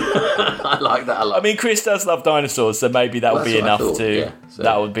 I like that a lot. I mean, Chris does love dinosaurs, so maybe that would be enough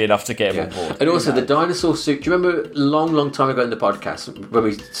that would be enough to get him on board. And also the dinosaur suit. Do you remember a long time ago in the podcast when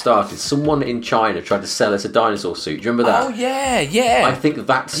we started, someone in China tried to sell us a dinosaur suit? Do you remember that? Oh yeah. I think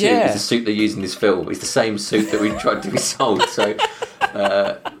that suit is the suit they use in this film. It's the same suit that we tried to be sold. So.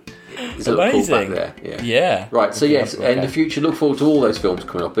 There's a little callback there. Yeah. Right, so yes, in the future, look forward to all those films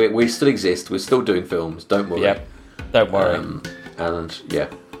coming up. We still exist. We're still doing films. Don't worry. Yep. Don't worry. And yeah,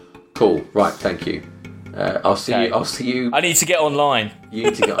 cool. Right, thank you. I'll see you. I need to get online. You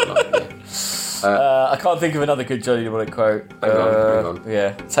need to get online. Yeah. I can't think of another good Johnny Mnemonic quote. Hang on.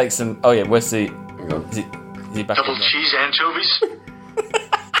 Yeah, take some. Oh yeah, where's the? Hang on. Is he back? Double cheese anchovies.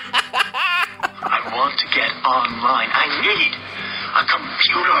 I want to get online. I need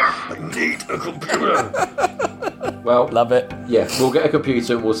a computer. Well, love it. Yeah, we'll get a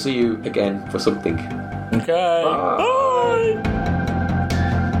computer and we'll see you again for something. Okay. Bye.